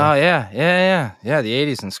happening. So. Oh yeah. The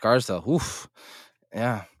 '80s in Scarsdale. Oof.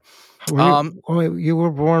 Yeah. You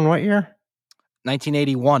were born what year?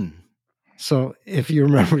 1981. So if you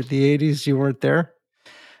remember the '80s, you weren't there.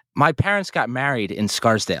 My parents got married in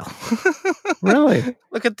Scarsdale. Really?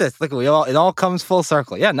 Look at this. Look, it all comes full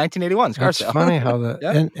circle. Yeah, 1981, Scarsdale. It's funny how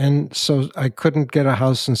that. And so I couldn't get a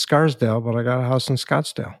house in Scarsdale, but I got a house in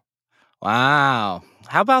Scottsdale. Wow.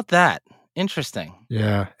 How about that? Interesting.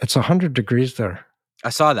 Yeah, it's 100 degrees there. I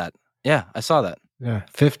saw that. Yeah, I saw that. Yeah,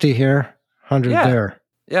 50 here, 100 there.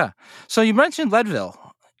 Yeah. So you mentioned Leadville.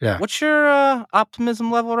 Yeah. What's your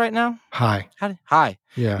optimism level right now? High. High.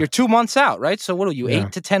 Yeah. You're 2 months out, right? So what are you,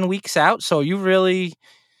 8 to 10 weeks out? So you really...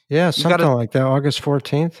 Yeah, something like that. August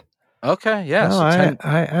 14th. Okay, yeah. No,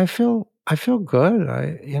 so I feel good.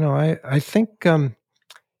 I think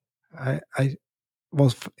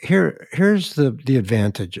here's the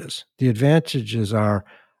advantages. The advantages are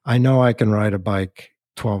I know I can ride a bike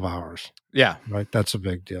 12 hours. Yeah. Right? That's a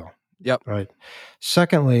big deal. Yep. Right.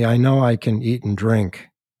 Secondly, I know I can eat and drink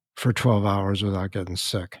for 12 hours without getting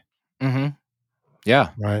sick. Mm-hmm. Yeah.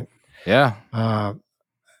 Right. Yeah.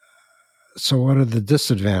 So what are the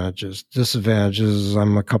disadvantages? Disadvantages is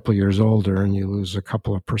I'm a couple years older and you lose a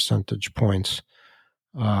couple of percentage points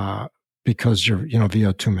because your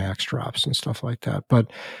VO2 max drops and stuff like that.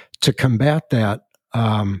 But to combat that,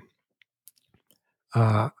 I'm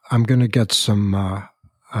going to get some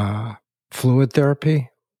fluid therapy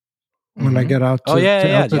when I get out to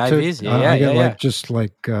altitude. The IVs. I get just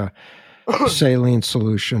like saline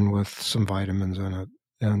solution with some vitamins in it.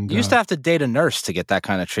 And you used to have to date a nurse to get that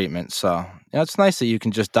kind of treatment. So it's nice that you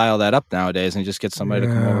can just dial that up nowadays and just get somebody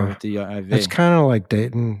to come over with the IV. It's kind of like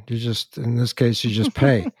dating. You just, in this case, you just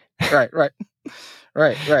pay. Right.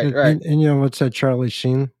 And you know what's that Charlie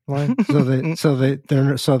Sheen line? So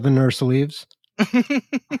the nurse leaves. You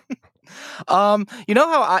know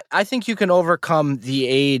how I think you can overcome the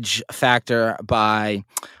age factor by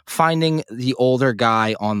finding the older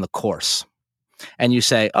guy on the course. And you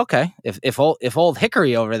say, okay, if old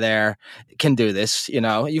Hickory over there can do this,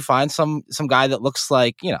 you find some guy that looks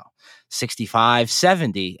like, 65,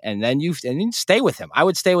 70, and then you stay with him. I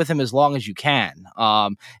would stay with him as long as you can.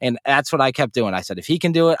 And that's what I kept doing. I said, if he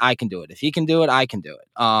can do it, I can do it. If he can do it, I can do it.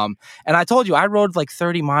 And I told you, I rode like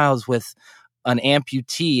 30 miles with an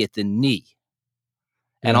amputee at the knee.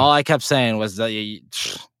 And all I kept saying was that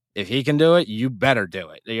if he can do it, you better do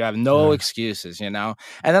it. You have no excuses, And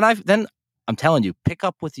then I'm telling you, pick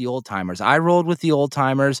up with the old timers. I rolled with the old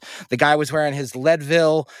timers. The guy was wearing his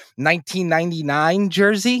Leadville 1999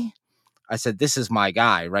 jersey. I said, this is my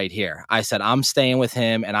guy right here. I said, I'm staying with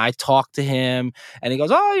him. And I talked to him and he goes,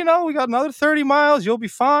 oh, we got another 30 miles. You'll be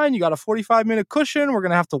fine. You got a 45-minute cushion. We're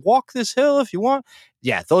going to have to walk this hill if you want.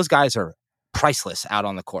 Yeah, those guys are priceless out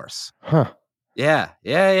on the course. Huh. Yeah.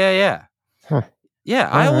 Huh. Yeah,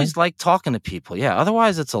 I always like talking to people. Yeah,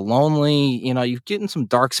 otherwise it's a lonely, you get in some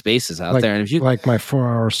dark spaces out there. And if you like my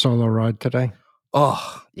 4-hour solo ride today.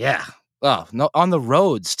 Oh, yeah. Oh, no, on the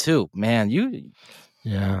roads too, man.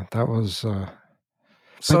 Yeah, that was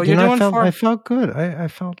so you're doing I felt good. I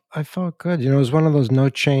felt good. It was one of those no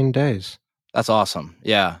chain days. That's awesome.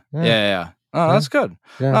 Yeah. Oh, that's good.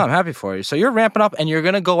 Yeah. Oh, I'm happy for you. So you're ramping up and you're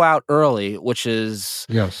going to go out early, which is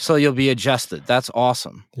so you'll be adjusted. That's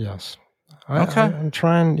awesome. Yes. Okay. I'm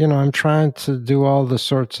trying to do all the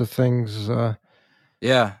sorts of things. Like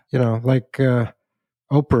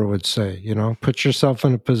Oprah would say, put yourself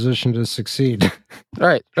in a position to succeed.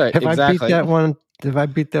 Right. Have I beat that one? Have I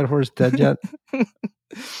beat that horse dead yet?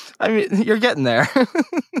 I mean, you're getting there.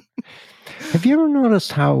 Have you ever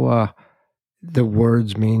noticed how the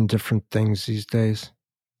words mean different things these days?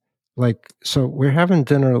 Like, so we're having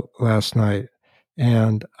dinner last night,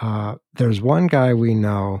 and there's one guy we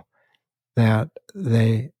know that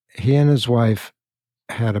he and his wife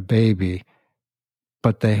had a baby,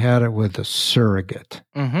 but they had it with a surrogate.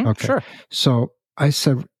 Mm-hmm, okay. Sure. So I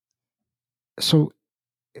said, so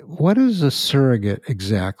what is a surrogate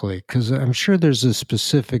exactly? Because I'm sure there's a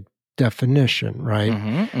specific definition, right?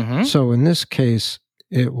 Mm-hmm, mm-hmm. So in this case,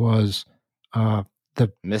 it was the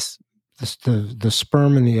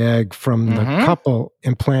sperm and the egg from the couple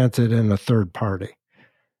implanted in a third party.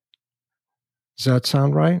 Does that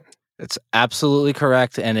sound right? It's absolutely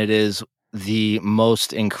correct, and it is the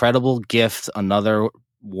most incredible gift another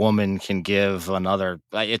woman can give another.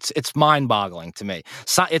 It's mind-boggling to me.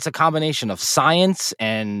 It's a combination of science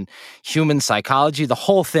and human psychology. The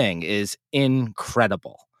whole thing is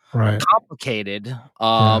incredible. Right. Complicated,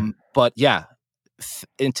 but yeah,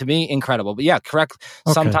 and to me, incredible. But yeah, correct.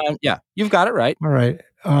 Okay. Sometimes, you've got it right. All right.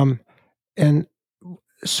 And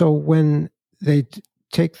so when they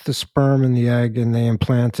take the sperm and the egg and they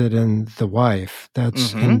implant it in the wife,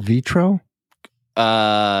 that's in vitro?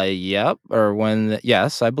 Yep. Or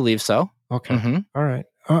yes, I believe so. Okay. Mm-hmm. All right.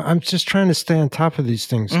 I'm just trying to stay on top of these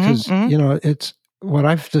things because, it's what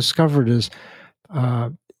I've discovered is,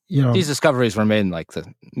 these discoveries were made in like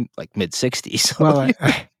mid 60s. So. Well,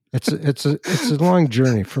 it's a long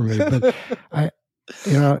journey for me, but I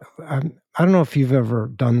don't know if you've ever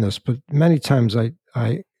done this, but many times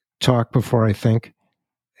I talk before I think.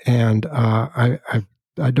 And I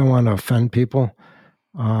don't want to offend people.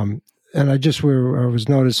 And I was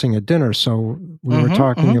noticing at dinner, so we were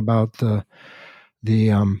talking about the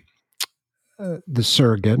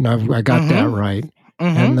surrogate, and I got that right.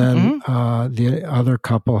 And then the other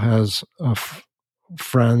couple has a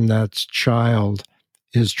friend that's child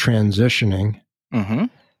is transitioning.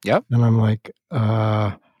 Yep. And I'm like,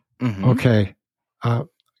 okay,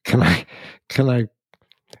 can I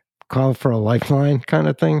call for a lifeline kind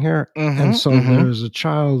of thing here. Mm-hmm, and so there's a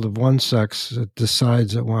child of one sex that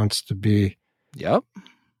decides it wants to be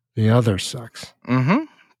the other sex. Mm-hmm.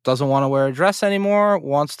 Doesn't want to wear a dress anymore,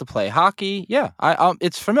 wants to play hockey. Yeah,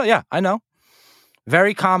 it's familiar. Yeah, I know.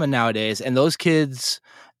 Very common nowadays. And those kids,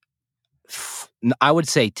 I would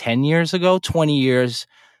say 10 years ago, 20 years,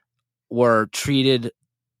 were treated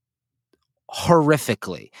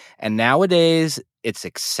horrifically. And nowadays, it's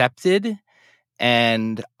accepted.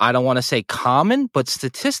 And I don't want to say common, but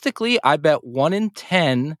statistically, I bet 1 in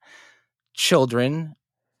 10 children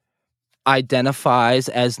identifies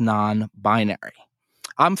as non-binary.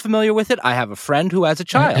 I'm familiar with it. I have a friend who has a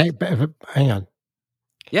child. Hey, hang on.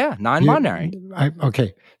 Yeah, non-binary.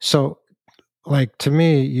 Okay. So, like, to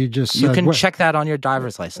me, you just said... You can check that on your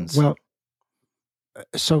driver's license. Well,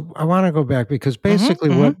 so I want to go back because basically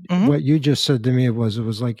what you just said to me it was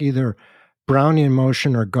like either Brownian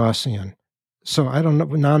motion or Gaussian. So I don't know,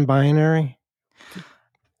 non-binary?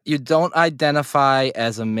 You don't identify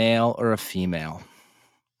as a male or a female.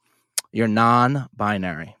 You're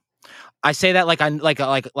non-binary. I say that like I'm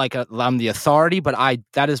the authority, but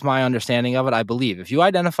that is my understanding of it. I believe if you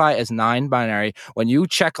identify as non-binary, when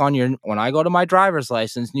I go to my driver's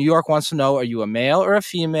license, New York wants to know, are you a male or a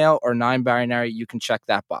female or non-binary? You can check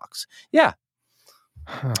that box. Yeah.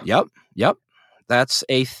 Huh. Yep. That's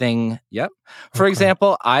a thing. Yep. For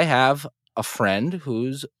example, I have a friend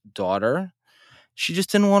whose daughter, she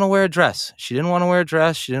just didn't want to wear a dress. She didn't want to wear a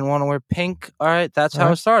dress. She didn't want to wear pink. All right. That's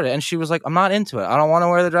how it started. And she was like, I'm not into it. I don't want to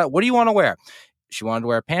wear the dress. What do you want to wear? She wanted to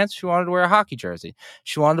wear pants. She wanted to wear a hockey jersey.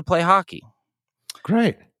 She wanted to play hockey.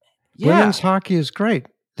 Great. Yeah. Women's hockey is great.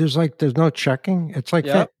 There's no checking. It's like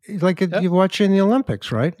you watch in the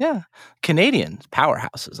Olympics, right? Yeah. Canadian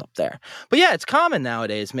powerhouses up there. But yeah, it's common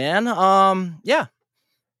nowadays, man. Yeah.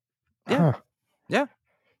 Huh. Yeah.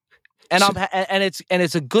 And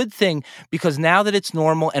it's a good thing because now that it's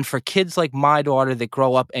normal, and for kids like my daughter that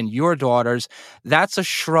grow up and your daughters, that's a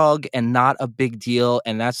shrug and not a big deal,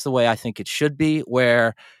 and that's the way I think it should be.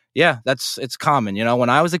 Where, yeah, it's common. You know, when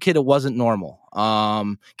I was a kid, it wasn't normal.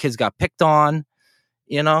 Kids got picked on.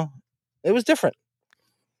 You know, it was different.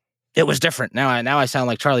 It was different. Now I sound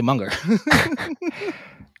like Charlie Munger.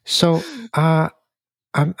 So,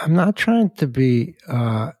 I'm not trying to be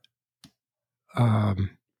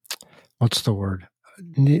what's the word?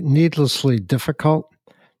 Needlessly difficult,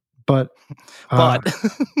 but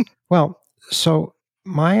well, so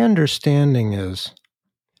my understanding is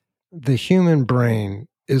the human brain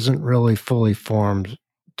isn't really fully formed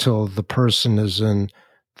till the person is in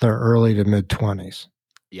their early to mid 20s.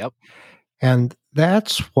 Yep. And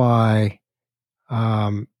that's why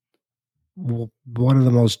one of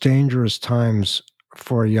the most dangerous times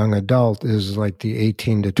for a young adult is like the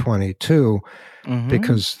 18 to 22,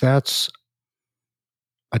 because that's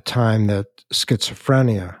a time that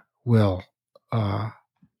schizophrenia will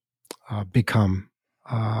become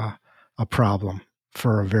a problem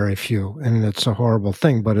for a very few. And it's a horrible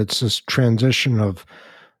thing, but it's this transition of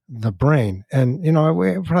the brain. And, you know,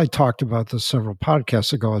 we probably talked about this several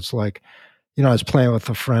podcasts ago. It's like, you know, I was playing with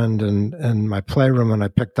a friend in my playroom and I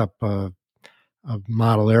picked up a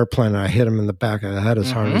model airplane and I hit him in the back of the head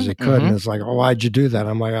as hard as he could. And it's like, oh, why'd you do that?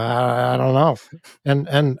 I'm like, I don't know.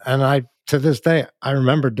 And I, to this day, I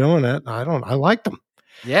remember doing it. I liked them.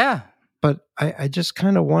 Yeah. But I just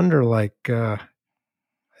kind of wonder, like,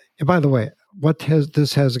 by the way,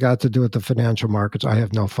 this has got to do with the financial markets? I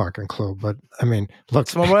have no fucking clue. But I mean, look,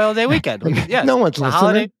 it's Memorial Day weekend. Yes. No one's listening.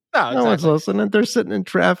 Holiday. No, exactly. No one's listening. They're sitting in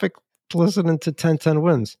traffic listening to 1010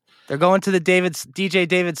 Wins. They're going to the DJ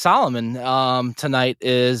David Solomon tonight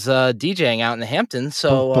is DJing out in the Hamptons.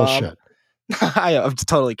 So bullshit. I'm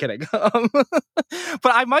totally kidding.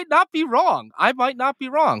 But I might not be wrong.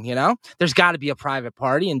 You know, there's got to be a private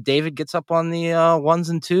party, and David gets up on the ones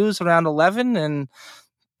and twos around 11 and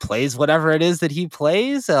plays whatever it is that he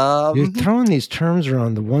plays. You're throwing these terms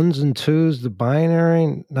around, the ones and twos, the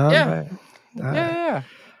binary. Yeah.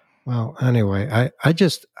 Well, anyway,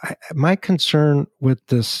 my concern with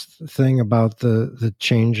this thing about the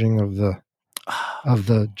changing of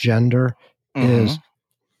the gender is,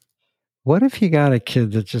 what if you got a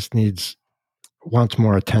kid that just wants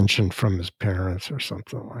more attention from his parents or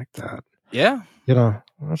something like that? Yeah. You know,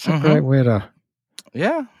 that's a great way to.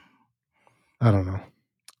 Yeah. I don't know.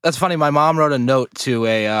 That's funny. My mom wrote a note to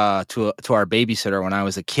our babysitter when I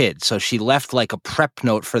was a kid. So she left like a prep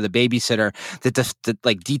note for the babysitter that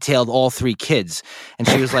like detailed all 3 kids. And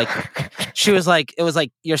she was like, it was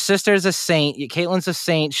like, your sister's a saint. Caitlin's a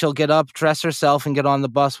saint. She'll get up, dress herself, and get on the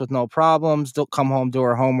bus with no problems. They'll come home, do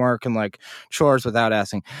her homework and like chores without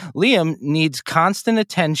asking. Liam needs constant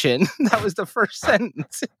attention. That was the first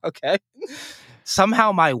sentence. Okay.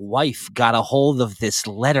 Somehow my wife got a hold of this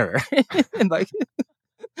letter and like.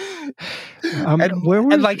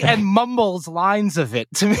 And mumbles lines of it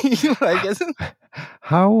to me. Like,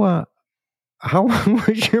 how long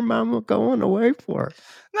was your mom going away for?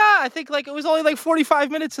 Nah, I think like it was only like 45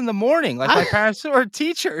 minutes in the morning. Like my parents were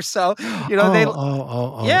teachers, so you know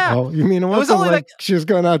You mean it wasn't like she was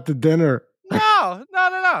going out to dinner? No.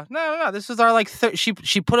 This was our like she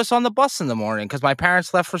put us on the bus in the morning because my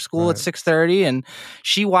parents left for school at 6:30, and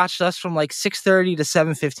she watched us from like 6:30 to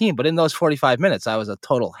 7:15. But in those 45 minutes, I was a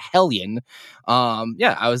total hellion.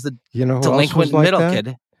 I was the delinquent middle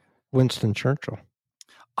kid. Winston Churchill.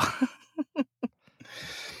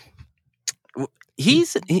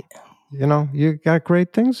 You got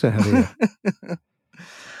great things ahead of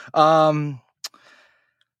you.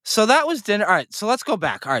 So that was dinner. All right, so let's go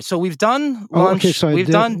back. All right, so we've done lunch. We've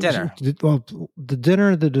done dinner. Well, the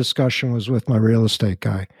dinner, the discussion was with my real estate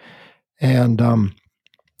guy. And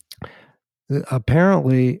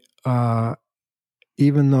apparently,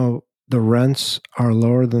 even though the rents are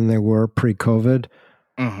lower than they were pre-COVID,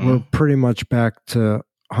 we're pretty much back to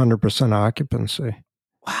 100% occupancy.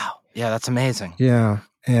 Wow. Yeah, that's amazing. Yeah.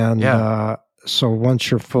 And so once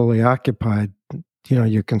you're fully occupied,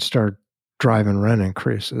 you can start driving rent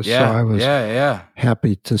increases. Yeah, so I was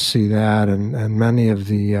happy to see that. And many of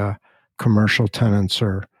the commercial tenants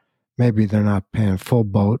maybe they're not paying full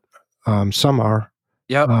boat. Some are.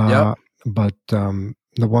 Yep. But the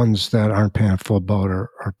ones that aren't paying full boat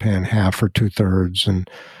are paying half or 2/3.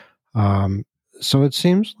 And so it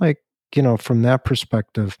seems like, from that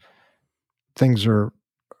perspective, things are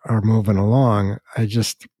moving along. I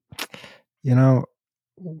just,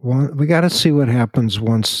 we got to see what happens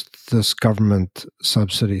once this government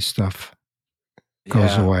subsidy stuff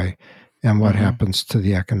goes away, and what happens to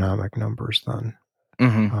the economic numbers then.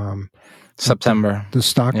 September. The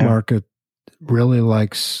stock market really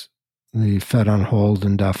likes the Fed on hold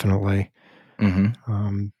indefinitely.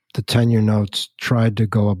 The 10-year notes tried to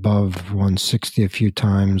go above 160 a few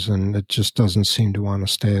times, and it just doesn't seem to want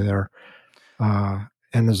to stay there.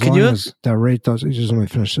 And as long as that rate doesn't, just let me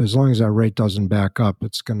finish. As long as that rate doesn't back up,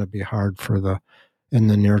 it's going to be hard in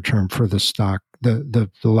the near term for the stock, the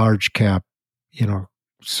large cap,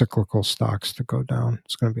 cyclical stocks to go down.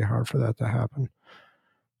 It's going to be hard for that to happen.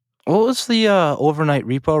 What was the overnight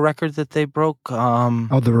repo record that they broke?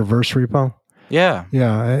 The reverse repo? Yeah.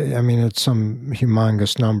 Yeah. I mean, it's some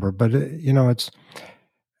humongous number, but it's,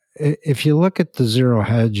 if you look at the zero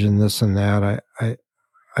hedge and this and that,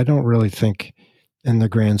 I don't really think in the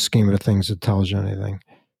grand scheme of things it tells you anything.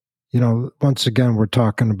 Once again, we're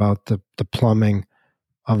talking about the plumbing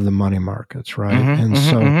of the money markets, right?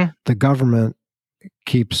 So the government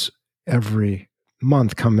keeps every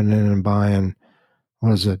month coming in and buying,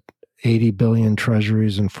 80 billion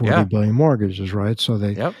treasuries and 40 billion mortgages, right?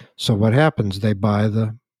 So so what happens? They buy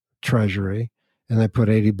the treasury and they put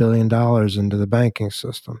 $80 billion into the banking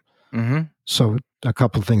system. So a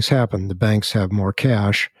couple of things happen. The banks have more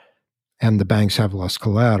cash and the banks have less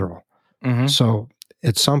collateral. So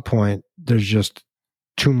at some point, there's just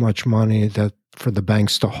too much money for the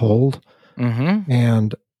banks to hold,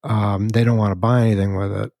 and they don't want to buy anything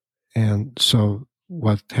with it. And so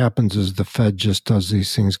what happens is the Fed just does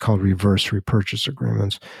these things called reverse repurchase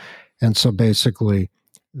agreements. And so basically,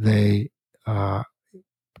 they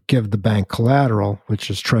give the bank collateral, which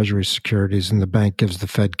is treasury securities, and the bank gives the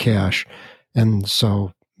Fed cash. And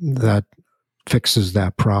so that fixes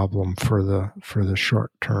that problem for the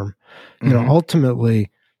short term. Ultimately,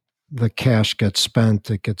 the cash gets spent,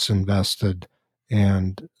 it gets invested,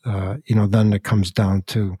 and then it comes down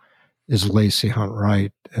to, is Lacey Hunt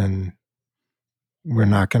right? And we're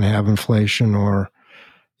not going to have inflation, or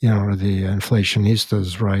the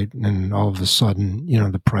inflationistas right? And all of a sudden,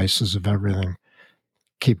 the prices of everything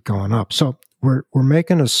keep going up. So we're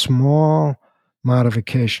making a small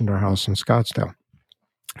modification to our house in Scottsdale.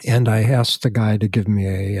 And I asked the guy to give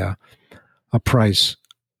me a price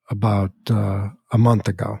about a month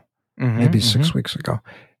ago, maybe 6 weeks ago.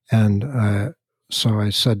 And so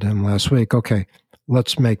I said to him last week, okay,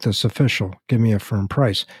 let's make this official. Give me a firm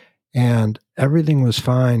price. And everything was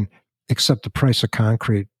fine, except the price of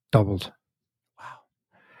concrete doubled.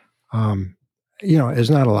 Wow. It's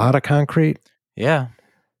not a lot of concrete. Yeah.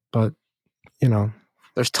 But,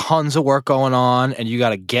 There's tons of work going on, and you got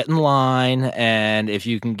to get in line. And if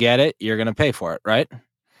you can get it, you're going to pay for it, right?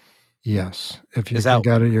 Yes. If you can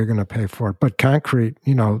get it, you're going to pay for it. But concrete,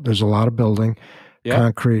 there's a lot of building. Yeah.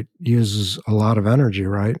 Concrete uses a lot of energy,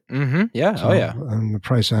 right? Mm-hmm. Yeah. So, and the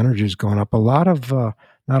price of energy is going up. A lot of,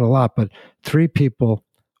 not a lot, but 3 people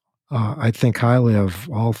I think highly of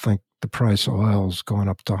all think the price of oil is going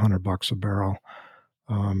up to $100 a barrel.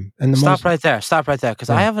 And Stop right there. Because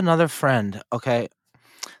I have another friend. Okay.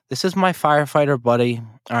 This is my firefighter buddy.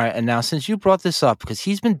 All right. And now, since you brought this up, because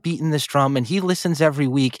he's been beating this drum and he listens every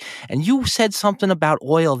week, and you said something about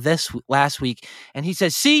oil last week, and he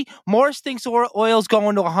says, see, Morris thinks oil's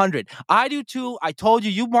going to 100. I do too. I told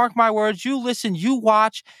you, mark my words, you listen, you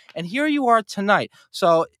watch, and here you are tonight.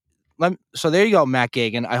 So there you go, Matt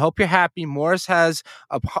Gagan. I hope you're happy. Morris has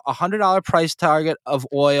a $100 price target of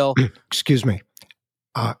oil. Excuse me.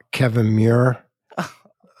 Kevin Muir.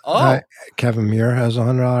 Kevin Muir has a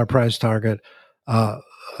 $100 price target.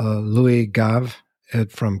 Louis Gave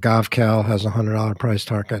from GovCal has a $100 price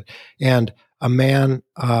target. And a man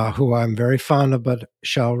who I'm very fond of but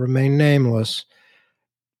shall remain nameless,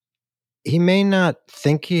 he may not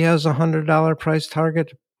think he has a $100 price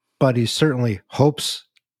target, but he certainly hopes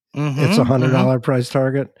it's a $100 price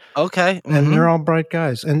target. Okay. And they're all bright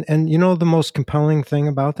guys. And the most compelling thing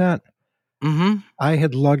about that? I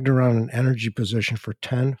had lugged around an energy position for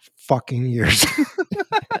 10 fucking years.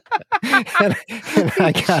 and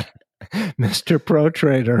I got Mr. Pro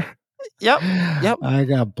Trader. Yep. I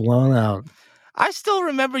got blown out. I still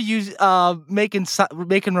remember you making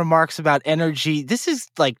remarks about energy. This is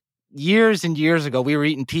like years and years ago. We were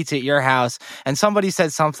eating pizza at your house, and somebody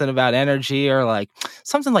said something about energy, or like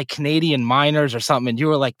something like Canadian miners or something, and you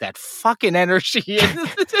were like, that fucking energy.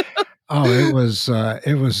 Oh, it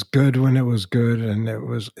was good when it was good. And it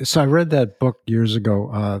was, so I read that book years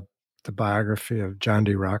ago, the biography of John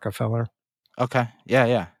D. Rockefeller. Okay.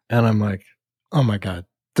 Yeah. And I'm like, oh my God,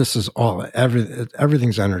 this is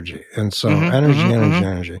everything's energy. And so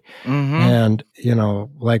energy. And,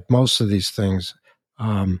 like most of these things,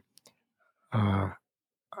 I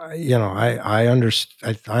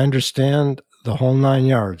understand the whole 9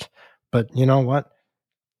 yards, but you know what?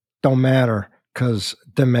 Don't matter. Because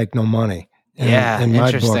they make no money. And in my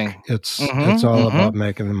book, it's all about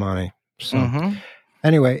making the money. So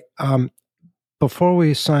anyway, before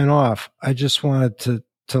we sign off, I just wanted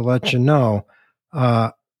to let you know,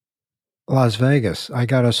 Las Vegas, I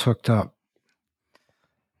got us hooked up.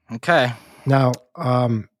 Okay. Now,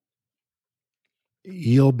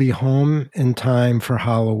 you'll be home in time for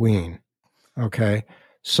Halloween. Okay.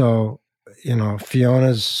 So,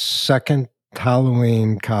 Fiona's second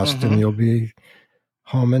Halloween costume, you'll be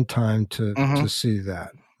home in time to see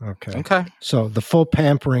that. Okay. So the full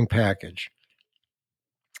pampering package.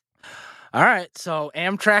 All right. So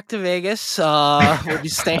Amtrak to Vegas. We'll be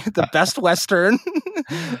staying at the Best Western.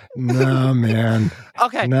 No, man.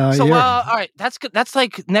 Okay. No, so all right. That's good. That's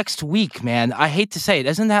like next week, man. I hate to say it.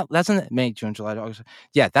 Isn't it May, June, July, August?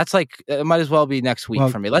 Yeah, that's like it might as well be next week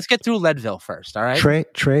for me. Let's get through Leadville first. All right.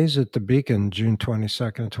 Trey's at the Beacon June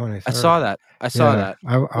 22nd and 23rd. I saw that.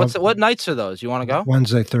 What nights are those? You want to go?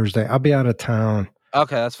 Wednesday, Thursday. I'll be out of town.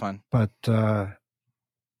 Okay, that's fine. But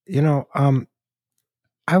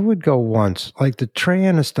I would go once, like the Trey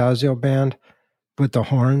Anastasio band with the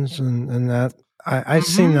horns and that. I've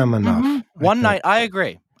seen them enough. One night, I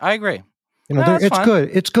agree. It's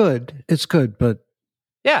good. It's good, but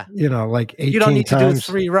yeah, like 18 times. You don't need to do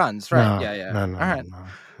 3 runs, right? No, yeah. No, all right. No.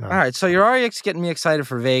 All right, so you're already getting me excited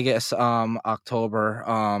for Vegas,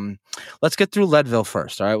 October. Let's get through Leadville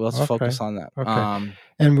first. All right, let's focus on that. Okay.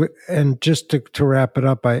 And just to wrap it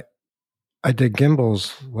up, I did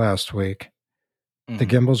Gimbals last week. The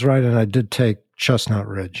Gimbals ride, and I did take Chestnut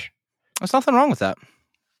Ridge. There's nothing wrong with that.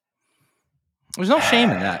 There's no shame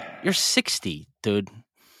in that. You're 60, dude.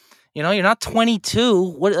 You're not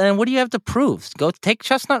 22. What do you have to prove? Go take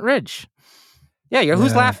Chestnut Ridge. Yeah,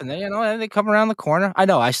 who's laughing? They come around the corner. I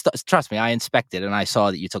know. Trust me. I inspected and I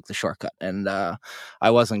saw that you took the shortcut, and I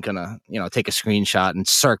wasn't gonna, take a screenshot and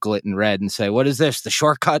circle it in red and say, "What is this? The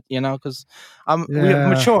shortcut?" Because we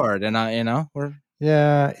matured, and we're.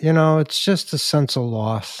 Yeah, it's just a sense of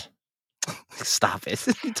loss. Stop it!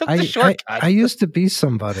 You took the shortcut. I used to be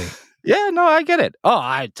somebody. Yeah, no, I get it. Oh,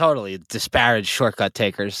 I totally disparage shortcut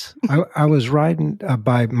takers. I was riding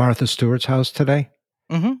by Martha Stewart's house today.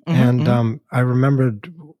 I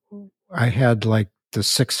remembered I had like the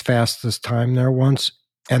 6th fastest time there once,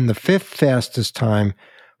 and the 5th fastest time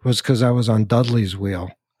was because I was on Dudley's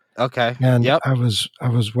wheel. Okay. And I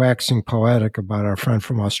was waxing poetic about our friend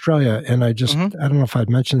from Australia, and I just I don't know if I'd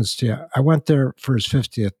mentioned this to you. I went there for his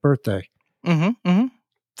 50th birthday.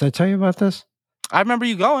 Did I tell you about this? I remember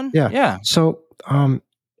you going. Yeah. So, I'm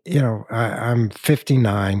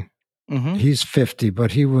 59. Mm-hmm. He's 50,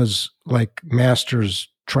 but he was like Masters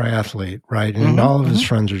triathlete, right? And all of his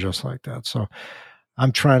friends are just like that. So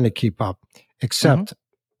I'm trying to keep up, except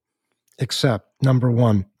number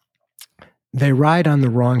one, they ride on the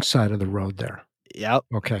wrong side of the road there. Yep.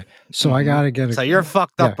 Okay. So I got to get So you're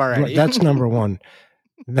fucked up already. That's number one.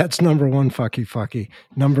 That's number one, fucky.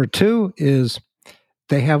 Number two is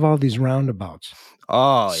they have all these roundabouts.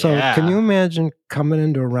 Oh, so can you imagine coming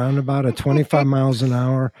into a roundabout at 25 miles an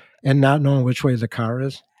hour and not knowing which way the car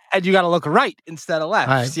is? And you got to look right instead of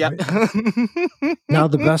left. Yep. Now,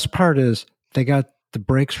 the best part is they got the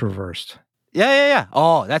brakes reversed. Yeah.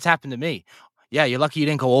 Oh, that's happened to me. Yeah, you're lucky you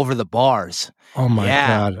didn't go over the bars. Oh, my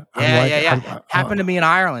God. Yeah. Happened to me in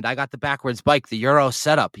Ireland. I got the backwards bike, the Euro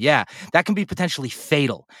setup. Yeah, that can be potentially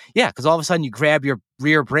fatal. Yeah, because all of a sudden you grab your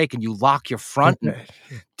rear brake and you lock your front.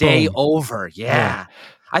 Day over. Yeah.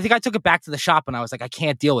 I think I took it back to the shop and I was like, I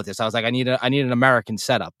can't deal with this. I was like, I need an American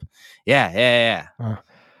setup. Yeah.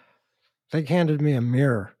 They handed me a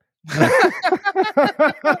mirror.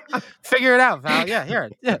 Figure it out, Val. Yeah, here.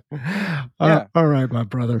 Yeah. All right, my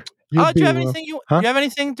brother. Do you have anything? Do you have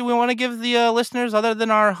anything? Do we want to give the listeners, other than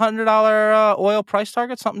our $100 oil price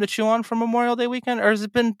target, something to chew on for Memorial Day weekend, or has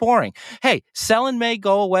it been boring? Hey, sell in May,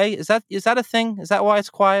 go away. Is that a thing? Is that why it's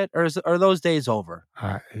quiet, or are those days over?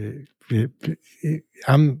 I'm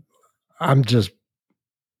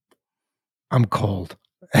cold.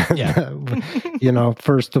 Yeah.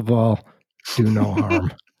 First of all, do no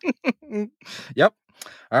harm. Yep.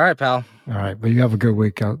 All right, pal. All right. Well, you have a good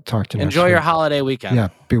week. I'll talk to you next week. Enjoy your holiday weekend. Yeah.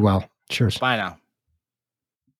 Be well. Cheers. Bye now.